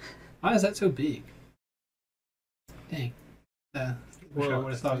 Why is that so big? Dang. Wish I Well,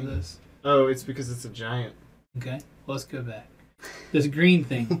 would have thought of this. Oh, it's because it's a giant. Okay, let's go back. This green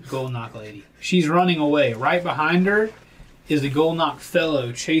thing, Golnock lady. She's running away. Right behind her is a Golnock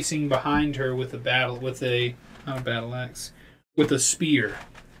fellow chasing behind her with not a battle axe, with a spear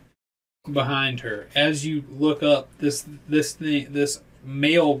behind her. As you look up, this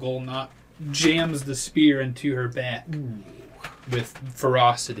male Golnock jams the spear into her back with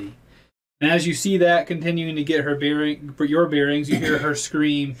ferocity. And as you see that continuing to get your bearings, you hear her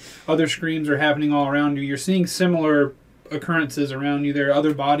scream. Other screams are happening all around you. You're seeing similar occurrences around you. There are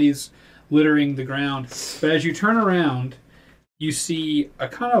other bodies littering the ground. But as you turn around, you see a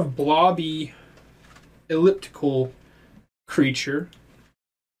kind of blobby, elliptical creature.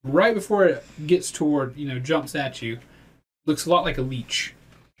 Right before it gets toward, jumps at you, looks a lot like a leech.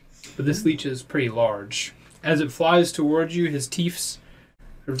 But this leech is pretty large. As it flies towards you, his teeth,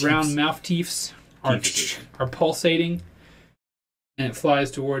 his round mouth teeth, are pulsating, and it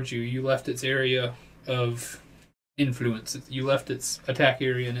flies towards you. You left its area of influence. You left its attack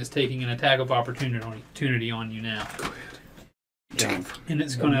area, and it's taking an attack of opportunity on you now. Damn. And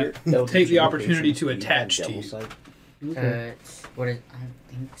it's going to take the opportunity to attach to you. What is? I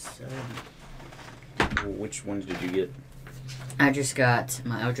think so. Which ones did you get? I just got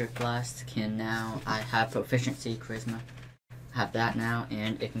my Eldritch Blast. I have proficiency, charisma. I have that now,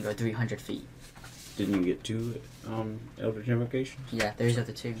 and it can go 300 feet. Didn't you get 2 Eldritch Invocations? Yeah, there's the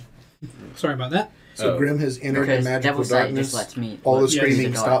other 2. Sorry about that. So Grim has entered the Because magical Devil's Sight darkness. just lets me. All the look into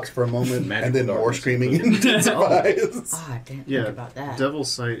screaming dark. stops for a moment, Magical and then more darkness. screaming intensifies. Oh, I didn't Yeah, think about that.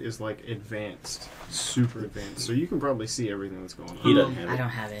 Devil's Sight is like advanced, super advanced, so you can probably see everything that's going on. He doesn't have I it. don't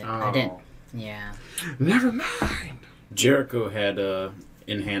have it. Oh. I didn't. Yeah. Never mind. Jericho had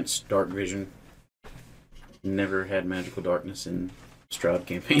enhanced dark vision. Never had magical darkness in Stroud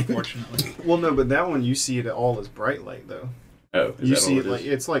campaign. Unfortunately. Well, no, but that one you see it all as bright light though. Oh, is You that see all it like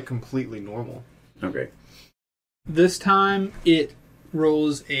it's like completely normal. Okay. This time, it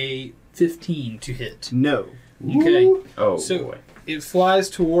rolls a 15 to hit. No. Okay. Oh, So- boy. It flies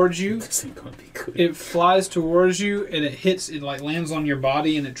towards you. This ain't gonna be good. It flies towards you, and it lands on your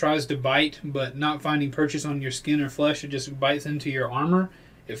body, and it tries to bite, but not finding purchase on your skin or flesh, it just bites into your armor.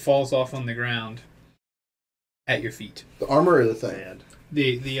 It falls off on the ground at your feet. The armor or the thing? Bad.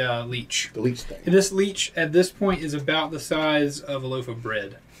 The leech. The leech thing. This leech, at this point, is about the size of a loaf of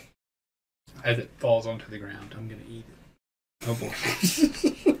bread as it falls onto the ground. I'm gonna eat it. Oh, boy.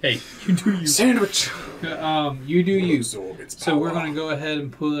 Hey, you do you. Sandwich. You do you. Absorb its So we're power. going to go ahead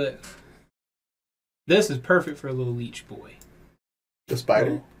and put... This is perfect for a little leech boy. The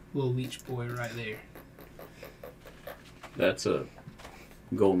spider. Little leech boy right there. That's a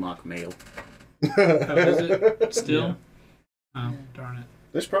Golnock male. Oh, is it still? Oh, darn it.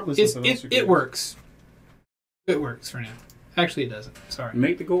 There's probably something else. It works. It works for now. Actually, it doesn't. Sorry.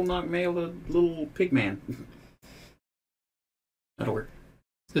 Make the Golnock male a little pig man. That'll work.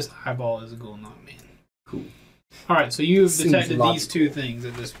 This eyeball is a Golnock man. Cool. Alright, so you've Seems detected these logical. 2 things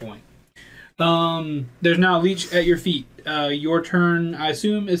at this point. There's now a leech at your feet. Your turn, I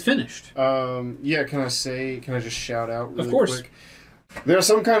assume, is finished. Yeah, can I just shout out really Of course. quick? There are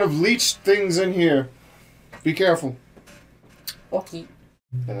some kind of leech things in here. Be careful. Okay.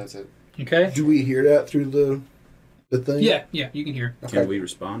 And that's it. Okay? Do we hear that through the thing? Yeah, you can hear. Okay. Can we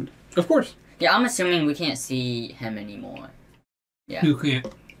respond? Of course. Yeah, I'm assuming we can't see him anymore. Yeah. You can't.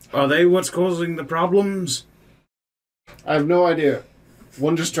 Are they what's causing the problems? I have no idea.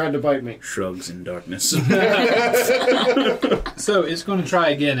 One just tried to bite me. Shrugs in darkness. So it's going to try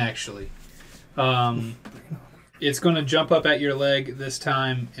again, actually. It's going to jump up at your leg this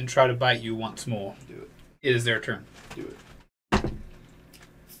time and try to bite you once more. Do it. It is their turn. Do it.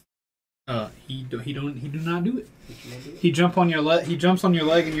 He do not do it. He jumps on your leg,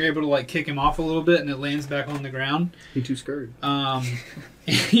 and you're able to kick him off a little bit, and it lands back on the ground. He too scared. And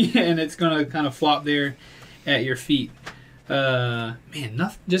it's gonna kind of flop there at your feet.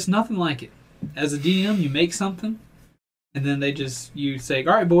 Just nothing like it. As a DM, you make something, and then you say,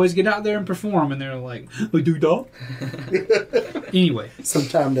 "All right, boys, get out there and perform," and they're like, "We do dog." Anyway,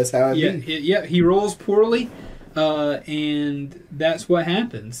 Sometimes that's how it be. he rolls poorly, and that's what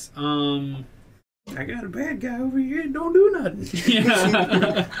happens. I got a bad guy over here. Don't do nothing.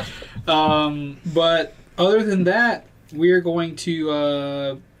 Yeah. But other than that, we're going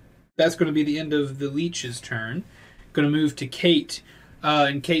to. That's going to be the end of the leech's turn. Going to move to Kate,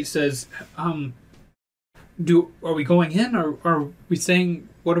 and Kate says, "Are we going in, or are we staying?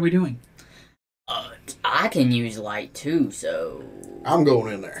 What are we doing?" I can use light too, so. I'm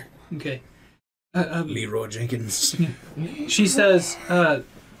going in there. Okay. Leroy Jenkins. She says,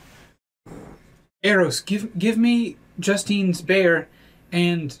 "Eros, give me Justine's bear,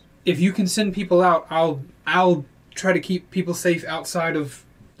 and if you can send people out, I'll try to keep people safe outside of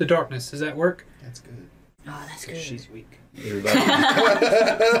the darkness. Does that work?" That's good. Oh, that's good. She's weak. Everybody,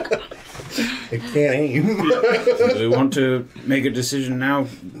 It can't aim. do we want to make a decision now?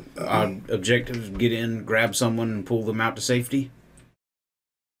 Our objective is get in, grab someone, and pull them out to safety?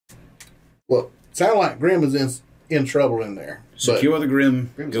 Well, sound like Grim is in trouble in there. But Secure the Grim,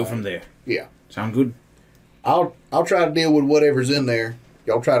 Grim's go all from right. there. Yeah. Sound good? I'll try to deal with whatever's in there.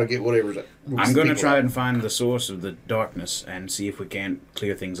 Y'all try to get whatever's. I'm going to try and find the source of the darkness and see if we can't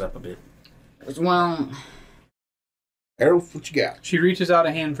clear things up a bit. Well, Errol, what you got? She reaches out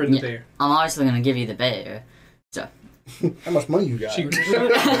a hand for the bear. I'm obviously gonna give you the bear. So How much money you got? She,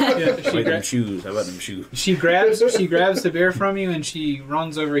 Wait, them shoes. How about them shoes? she grabs the bear from you and she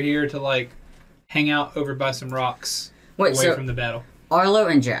runs over here to like hang out over by some rocks wait, away so from the battle. Arlo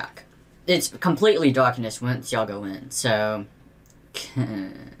and Jack, it's completely darkness once y'all go in. So,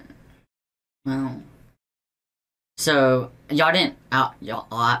 well, so y'all didn't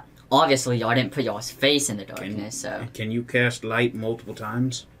obviously y'all didn't put y'all's face in the darkness. So Can you cast light multiple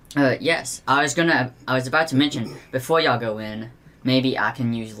times? yes, I was about to mention before y'all go in, maybe I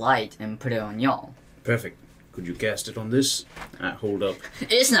can use light and put it on y'all. Perfect. Could you cast it on this? Hold up.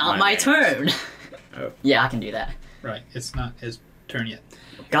 It's not my turn. Oh. Yeah, I can do that. Right, it's not his turn yet.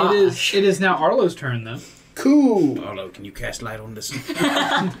 Gosh. It is now Arlo's turn though. Cool. Arlo, can you cast light on this?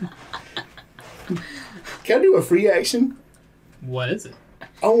 Can I do a free action? What is it?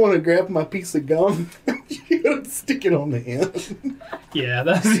 I want to grab my piece of gum. You gotta stick it on the end. Yeah,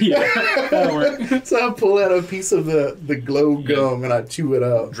 that'll work. So I pull out a piece of the glow gum and I chew it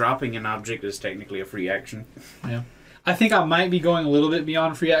up. Dropping an object is technically a free action. Yeah. I think I might be going a little bit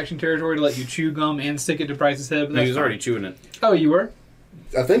beyond free action territory to let you chew gum and stick it to Bryce's head. But No, that's he was fine. already chewing it. Oh, you were?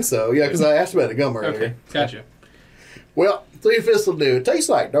 I think so, yeah, because I asked about the gum earlier. Okay, gotcha. Well, 3/5 will do. It tastes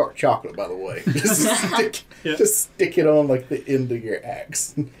like dark chocolate, by the way. Just stick it on like the end of your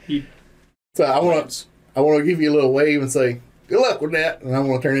axe. So I want to give you a little wave and say, good luck with that. And I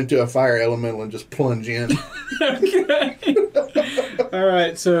want to turn into a fire elemental and just plunge in. Okay. All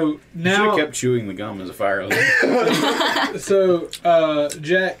right, so You should now... have kept chewing the gum as a fire element. So,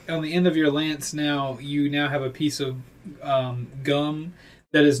 Jack, on the end of your lance now, you now have a piece of gum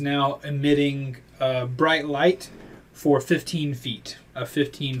that is now emitting bright light for 15 feet, a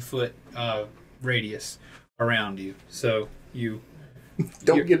 15-foot radius around you. So you...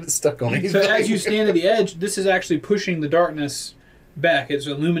 Don't get it stuck on anything. So as you stand at the edge, this is actually pushing the darkness back. It's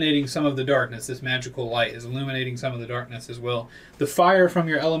illuminating some of the darkness. This magical light is illuminating some of the darkness as well. The fire from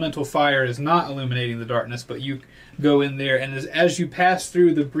your elemental fire is not illuminating the darkness, but you go in there, and as you pass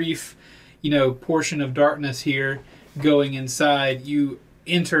through the brief, portion of darkness here, going inside, you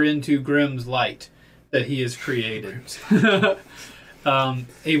enter into Grimm's light that he has created.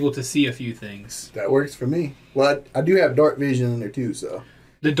 Able to see a few things. That works for me. Well, I do have dark vision in there too, so.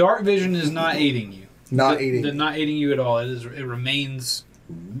 The dark vision is not aiding you. Not aiding you at all. It remains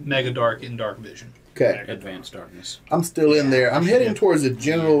mega dark in dark vision. Okay. Advanced darkness. I'm still in there. I'm heading towards a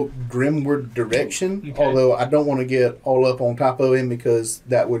general Grimward direction, although I don't want to get all up on top of him because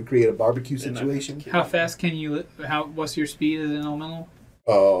that would create a barbecue situation. How fast can you? What's your speed as an elemental?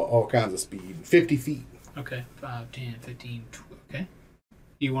 All kinds of speed. 50 feet. Okay, 5, 10, 15, 12. Okay.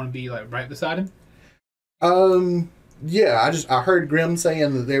 You want to be like right beside him? Yeah. I heard Grim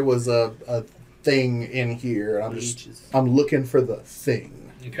saying that there was a thing in here, and I'm looking for the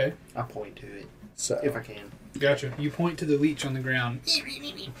thing. Okay. I point to it So if I can. Gotcha. You point to the leech on the ground.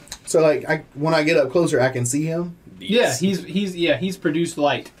 So like when I get up closer, I can see him. Yeah, he's produced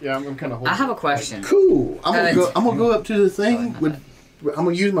light. Yeah, I'm kind of holding I have a question. Cool. I'm gonna go up to the thing Sorry, I'm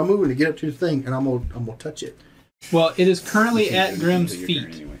gonna use my movement to get up to the thing, and I'm gonna touch it. Well, it is currently at Grimm's Your feet.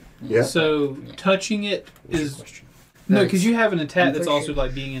 turn anyway. Yeah. So touching it What's your is question? no, because you have an attack I'm that's pretty also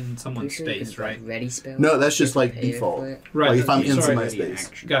like being in someone's Pretty sure space, it's right? like ready spell. No, that's just like Prepare default. for it. Right. Like if I'm in Sorry. somebody's Ready space.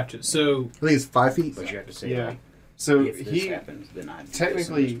 action. Gotcha. So I think it's 5 feet. But you have to say, Yeah. like, So if this he happens, then I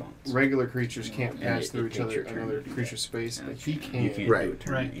technically response. regular creatures can't And pass it through each takes other your turn another to do creature's space, that. but he You can. can't Right. do a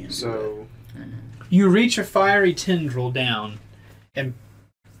turn Right. in. So you reach a fiery tendril down and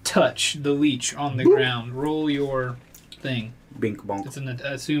touch the leech on the ground. Roll your thing. Bink bonk. It's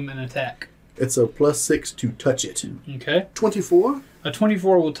assume an attack. It's a +6 to touch it. Okay. 24. A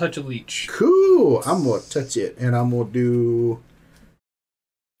 24 will touch a leech. Cool. I'm gonna touch it, and I'm gonna do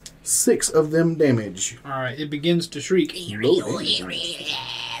 6 of them damage. All right. It begins to shriek.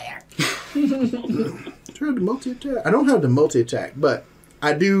 Try to multi-attack. I don't have the multi-attack, but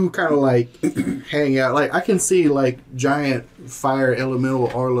I do kind of like hang out. Like I can see like giant fire elemental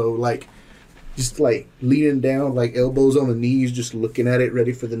Arlo like just like leaning down, like elbows on the knees, just looking at it,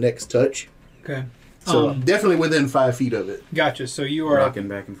 ready for the next touch. Okay. So definitely within 5 feet of it. Gotcha. So you are Rocking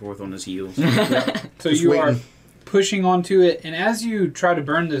back and forth on his heels. so Just you are waiting. pushing onto it, and as you try to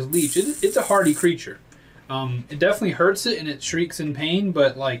burn this leech, it's a hardy creature. It definitely hurts it, and it shrieks in pain,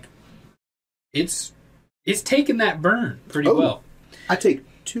 but like it's taking that burn pretty Oh. well. I take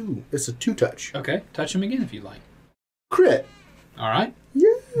 2. It's a 2 touch. Okay. Touch him again if you like. Crit. All right. Yeah.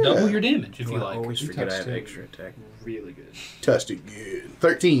 double your damage if you I like. always You forget I touched have it. extra attack. Really good. Touched it good.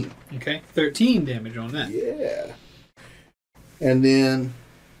 13. Okay, 13 damage on that. Yeah. And then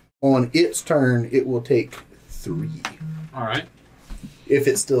on its turn, it will take 3. All right, If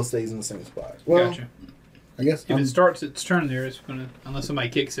it still stays in the same spot. Well, gotcha. I guess. If it starts its turn there, it's gonna unless somebody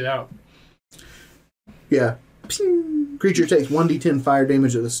kicks it out. Yeah. Ping. Creature takes 1d10 fire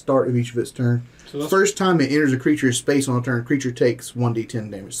damage at the start of each of its turn. So that's First time it enters a creature's space on a turn, creature takes 1d10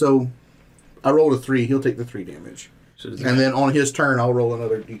 damage. So I rolled a 3, he'll take the 3 damage. So does And then on his turn, I'll roll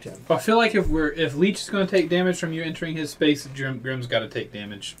another d10. I feel like if Leech is going to take damage from you entering his space, Grim's got to take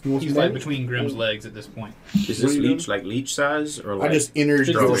damage. You want He's some like damage? between Grim's legs at this point. is What this are you leech like leech size or like I just entered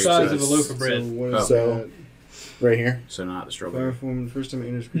Just the strawberry size of a size. loaf of bread. So what is So- that? right here. so not the Fire strawberry? form first time it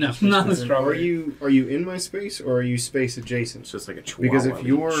enters. No, creature's not the space. strawberry. Are you in my space or are you space adjacent? It's just like a chihuahua. Because if leech.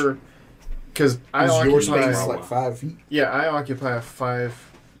 you're, because I Is your occupy, space like 5 feet? yeah, I occupy a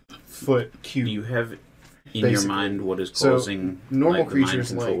 5-foot cube. do you have in your Basically. mind what is So, causing normal like, the mind creatures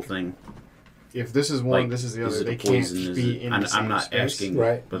control like- thing? If this is one, Like, this is the is other. it They a can't poison? Is be it, in I'm, the same I'm not space. asking,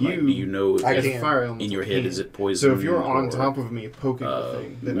 Right. but like, You- do you know I As can. fire elements in your head can. is it poison? So if you're on or, top of me poking the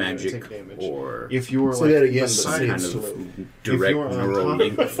thing, then magic I'm gonna take damage. or If you're Say like that again, but beside say it, it kind slow. of direct you're on neural top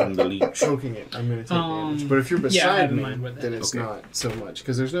link of from the leech. choking it, I'm gonna take damage. Um, But if you're yeah, I have beside in me, mind what that then is. it's Okay. not so much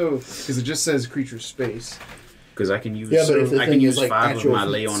because it just says creature space. Because I can use Yeah, but if the I thing can is, use like, 5 at of your my feet.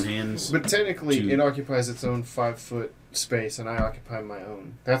 lay on hands. But technically, To- it occupies its own 5-foot space, and I occupy my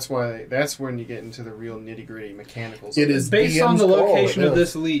own. That's when you get into the real nitty gritty mechanicals. It of is Based on DM's the call, location it of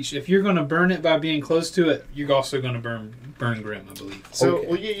does. this leech, if you're going to burn it by being close to it, you're also going to burn Grim, I believe. So, Okay.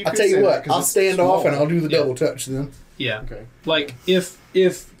 well, yeah, you I'll could tell say you that what, 'cause I'll it's stand off and small. I'll do the Yeah. double touch then. Yeah. Okay. Like if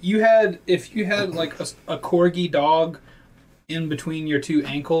you had like a corgi dog in between your two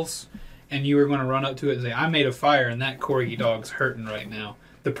ankles, and you were going to run up to it and say, "I made a fire, and that corgi dog's hurting right now."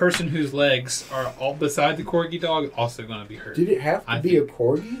 The person whose legs are all beside the corgi dog is also going to be hurt. Did it have to I be a think-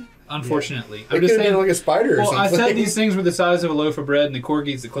 corgi? Unfortunately, It I'm could just have been saying. like a spider or Well, I something. said these things were the size of a loaf of bread, and the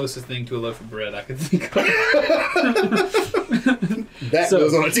corgi's the closest thing to a loaf of bread I could think of. That So-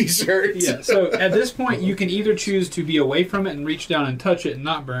 goes on a t-shirt. Yeah, so at this point, you can either choose to be away from it and reach down and touch it and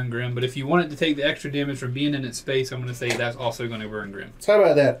not burn Grim, but if you want it to take the extra damage from being in its space, I'm going to say that's also going to burn Grim. So how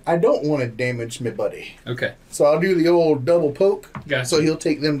about that? I don't want to damage my buddy. Okay, So I'll do the old double poke. gotcha. So he'll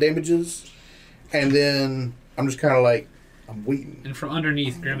take them damages. And then I'm just kind of like, I'm waiting. And from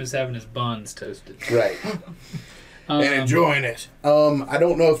underneath, Grim is having his buns toasted. Right. Um, And enjoying it. I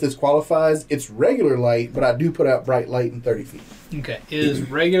don't know if this qualifies. It's regular light, but I do put out bright light in 30 feet. Okay, it is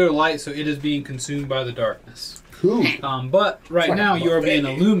regular light, so it is being consumed by the darkness. Cool. But right like now, a you are being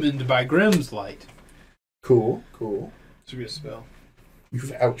buffet. illumined by Grim's light. Cool. Cool. Should be a spell,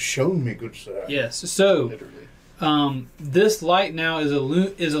 You've outshone me, good sir. Yes, so literally. this light now is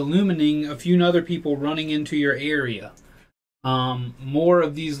illumining a few other people running into your area. More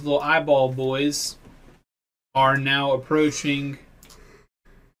of these little eyeball boys are now approaching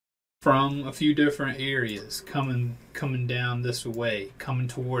from a few different areas, coming down this way, coming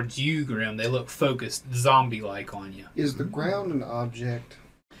towards you, Grim. They look focused, zombie-like on you. Is the ground an object?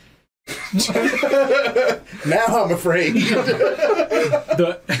 Now I'm afraid.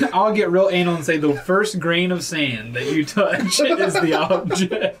 I'll get real anal and say the first grain of sand that you touch is the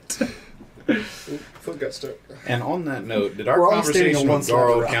object. Foot got stuck. And on that note, did our We're all standing conversation on one with side of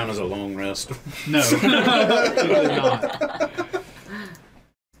the Garo rock. count as a long rest? No, it did not.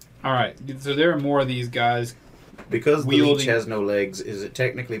 All right, so there are more of these guys Because the Wielding- leech has no legs, is it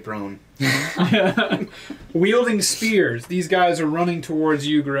technically prone? wielding spears. These guys are running towards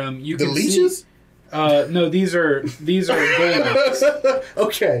you, Grim. You The can leeches? See, no, these are Golnoks.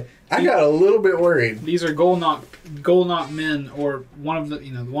 Okay. I got a little bit worried. These are Golnok men, or one of the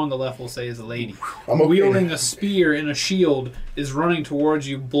one on the left will say is a lady. I'm okay. Wielding a spear and a shield is running towards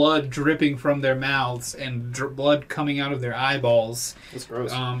you, blood dripping from their mouths and blood coming out of their eyeballs. That's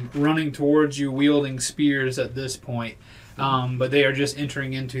gross. Running towards you, wielding spears at this point. But they are just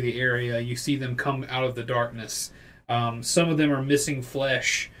entering into the area. You see them come out of the darkness. Some of them are missing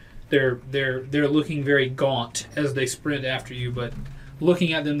flesh. They're looking very gaunt as they sprint after you, but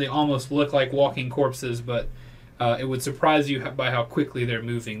looking at them, they almost look like walking corpses, but it would surprise you by how quickly they're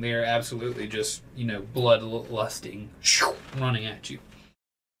moving. They are absolutely just, bloodlusting, running at you.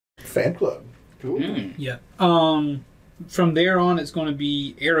 Fan club. Cool. Mm. Yeah. From there on, it's going to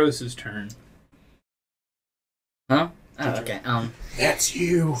be Eros' turn. Huh? Oh, okay. That's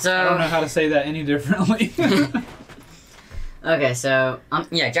you. I don't know So how to say that any differently. okay, so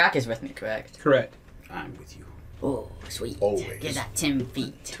yeah, Jack is with me, correct? Correct. I'm with you. Oh, sweet. Always. Get that 10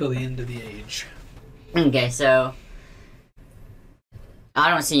 feet. Till the end of the age. Okay, so I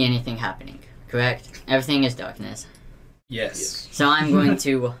don't see anything happening. Correct? Everything is darkness. Yes. So I'm going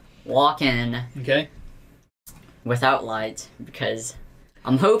to walk in Okay. without light because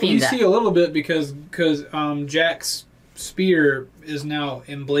I'm hoping You that. see a little bit because Jack's spear is now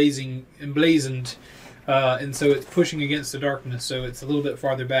emblazoned, and so it's pushing against the darkness. So it's a little bit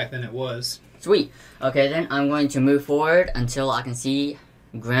farther back than it was. Sweet. Okay, then I'm going to move forward until I can see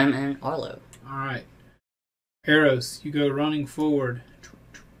Grim and Arlo. All right, Eros, you go running forward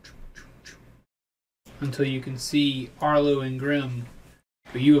until you can see Arlo and Grim,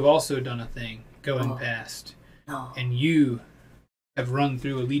 but you have also done a thing going past, No. and you have run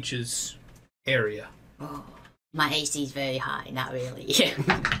through a leech's area. Oh, my AC's very high. Not really.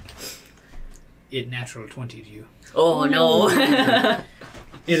 It natural 20'd you. Oh no.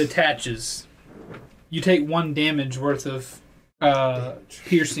 It attaches. You take 1 damage worth of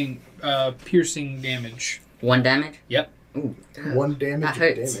piercing damage. 1 damage? Yep. Ooh. 1 damage That of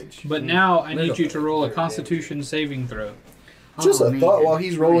hurts. damage. But now I need you to roll a Constitution saving throw. Just Oh, a man. thought while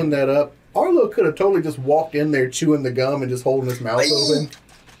he's rolling that up. Arlo could have totally just walked in there chewing the gum and just holding his mouth open.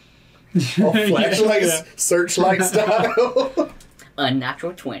 All flashlight, Yeah. searchlight style.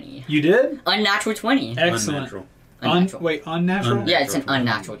 Unnatural 20. You did? Unnatural 20. Excellent. Unnatural. Unnatural. Wait, unnatural? Yeah, it's an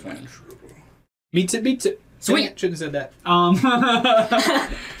unnatural 20. Beats it. Sweet. Dang it, shouldn't have said that.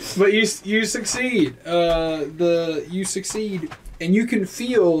 But you succeed. You succeed, and you can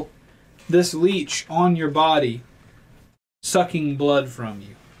feel this leech on your body sucking blood from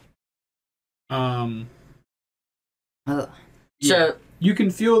you. Oh. Yeah. So, You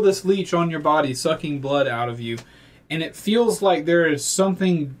can feel this leech on your body sucking blood out of you, and it feels like there is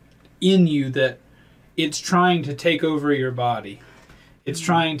something in you that it's trying to take over your body. It's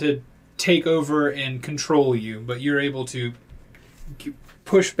trying to take over and control you, but you're able to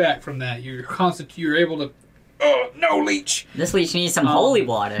push back from that. You're able to. Oh no, leech! this leech needs some holy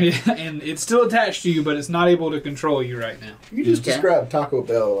water. Yeah, and it's still attached to you, but it's not able to control you right now. You just Okay. described Taco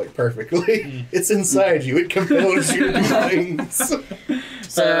Bell like perfectly. It's inside you. It compels you to do things.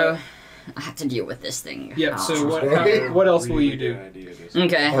 So, I have to deal with this thing. Yep. Oh. So Okay. what else will you do?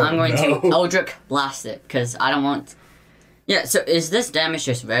 Okay, Oh, I'm going no. to Eldritch Blast it, because I don't want... Yeah, so is this damage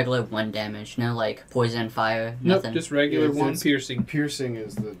just regular 1 damage? No, like, poison, fire, Nope, nothing? just regular It's- one it's- piercing. Piercing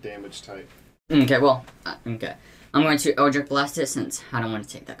is the damage type. Okay, well, okay. I'm going to Eldritch Blast it, since I don't want to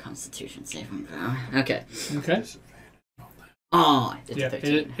take that Constitution saving throw. Okay. Okay. Oh, it's Yeah, a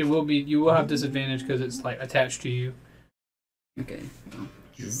 13. it will be. You will have disadvantage because it's like attached to you. Okay.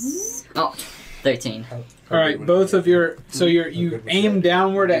 Oh, 13. All right, both of your. So you aim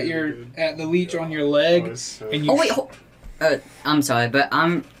downward at the leech on your leg, and you. Oh, wait, I'm sorry, but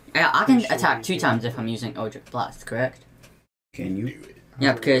I can attack 2 times if I'm using Eldritch Blast, correct? Can you?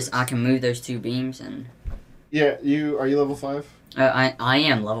 Yeah, because I can move those 2 beams, and... Yeah, are you level 5? I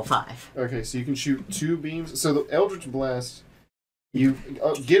am level 5. Okay, so you can shoot 2 beams. So the Eldritch Blast, you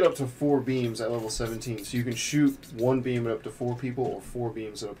get up to 4 beams at level 17. So you can shoot 1 beam at up to 4 people or 4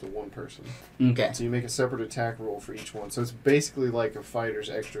 beams at up to 1 person. Okay. So you make a separate attack roll for each one. So it's basically like a fighter's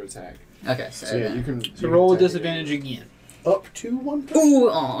extra attack. Okay, so... So yeah, you can. So roll a disadvantage again. Up to 1 person. Ooh,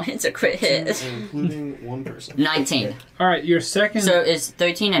 oh, it's a crit hit. Including 1 person. 19. All right, your second. So is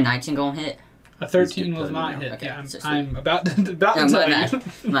 13 and 19 gonna hit? A 13 was not hit. Okay, Yeah, so I'm about to Oh, tell my you. bad.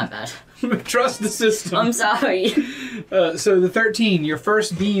 My bad. Trust the system. I'm sorry. So the 13, your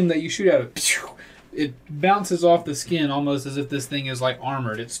first beam that you shoot out of, it bounces off the skin almost as if this thing is like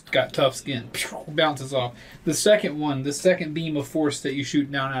armored. It's got tough skin. Bounces off. The second beam of force that you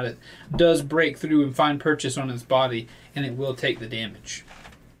shoot down at it does break through and find purchase on its body, and it will take the damage.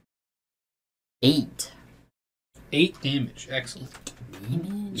 8. 8 damage. Excellent.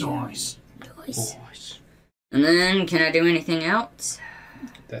 Nice. Nice. And then, can I do anything else?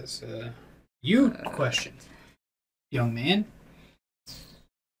 That's you question, young man.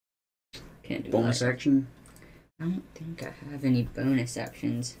 Can't do Bonus that. action. I don't think I have any bonus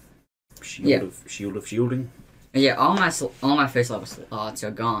actions. Shield of shielding. Yeah, all my first level slots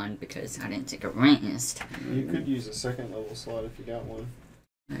are gone because I didn't take a rest. You could use a 2nd level slot if you got one.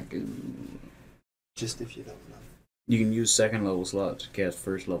 I do. Just if you don't know. You can use 2nd level slots to cast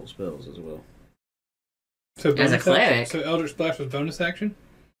 1st level spells as well. So As a bonus cleric. action? So Eldritch Blast was bonus action?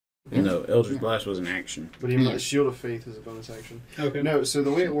 Yeah. No, Eldritch Yeah. Blast was an action. But even Yeah. the Shield of Faith is a bonus action. Okay. No, so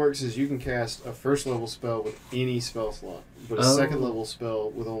the way it works is you can cast a 1st level spell with any spell slot, but a Oh. 2nd level spell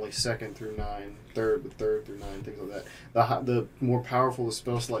with only 2nd through 9, 3rd with 3rd through 9, things like that. The more powerful the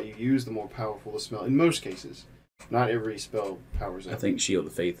spell slot you use, the more powerful the spell. In most cases, not every spell powers up. I think Shield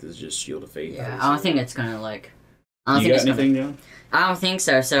of Faith is just Shield of Faith. Yeah, I don't think it's gonna like. I don't You think got it's gonna. anything, John? I don't think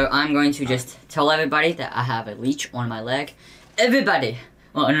so. So I'm going to just tell everybody that I have a leech on my leg. Everybody.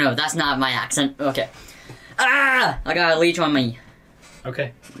 Oh no, that's not my accent. Okay. Ah! I got a leech on me.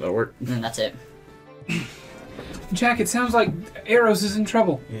 Okay. That'll work. And that's it. Jack, it sounds like Arrows is in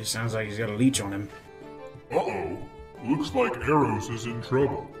trouble. It sounds like he's got a leech on him. Uh-oh. Looks like Eros is in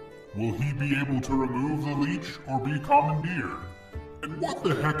trouble. Will he be able to remove the leech or be commandeered? And what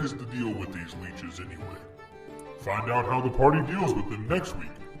the heck is the deal with these leeches anyway? Find out how the party deals with them next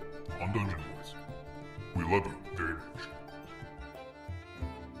week on Dungeon Boys. We love you very much.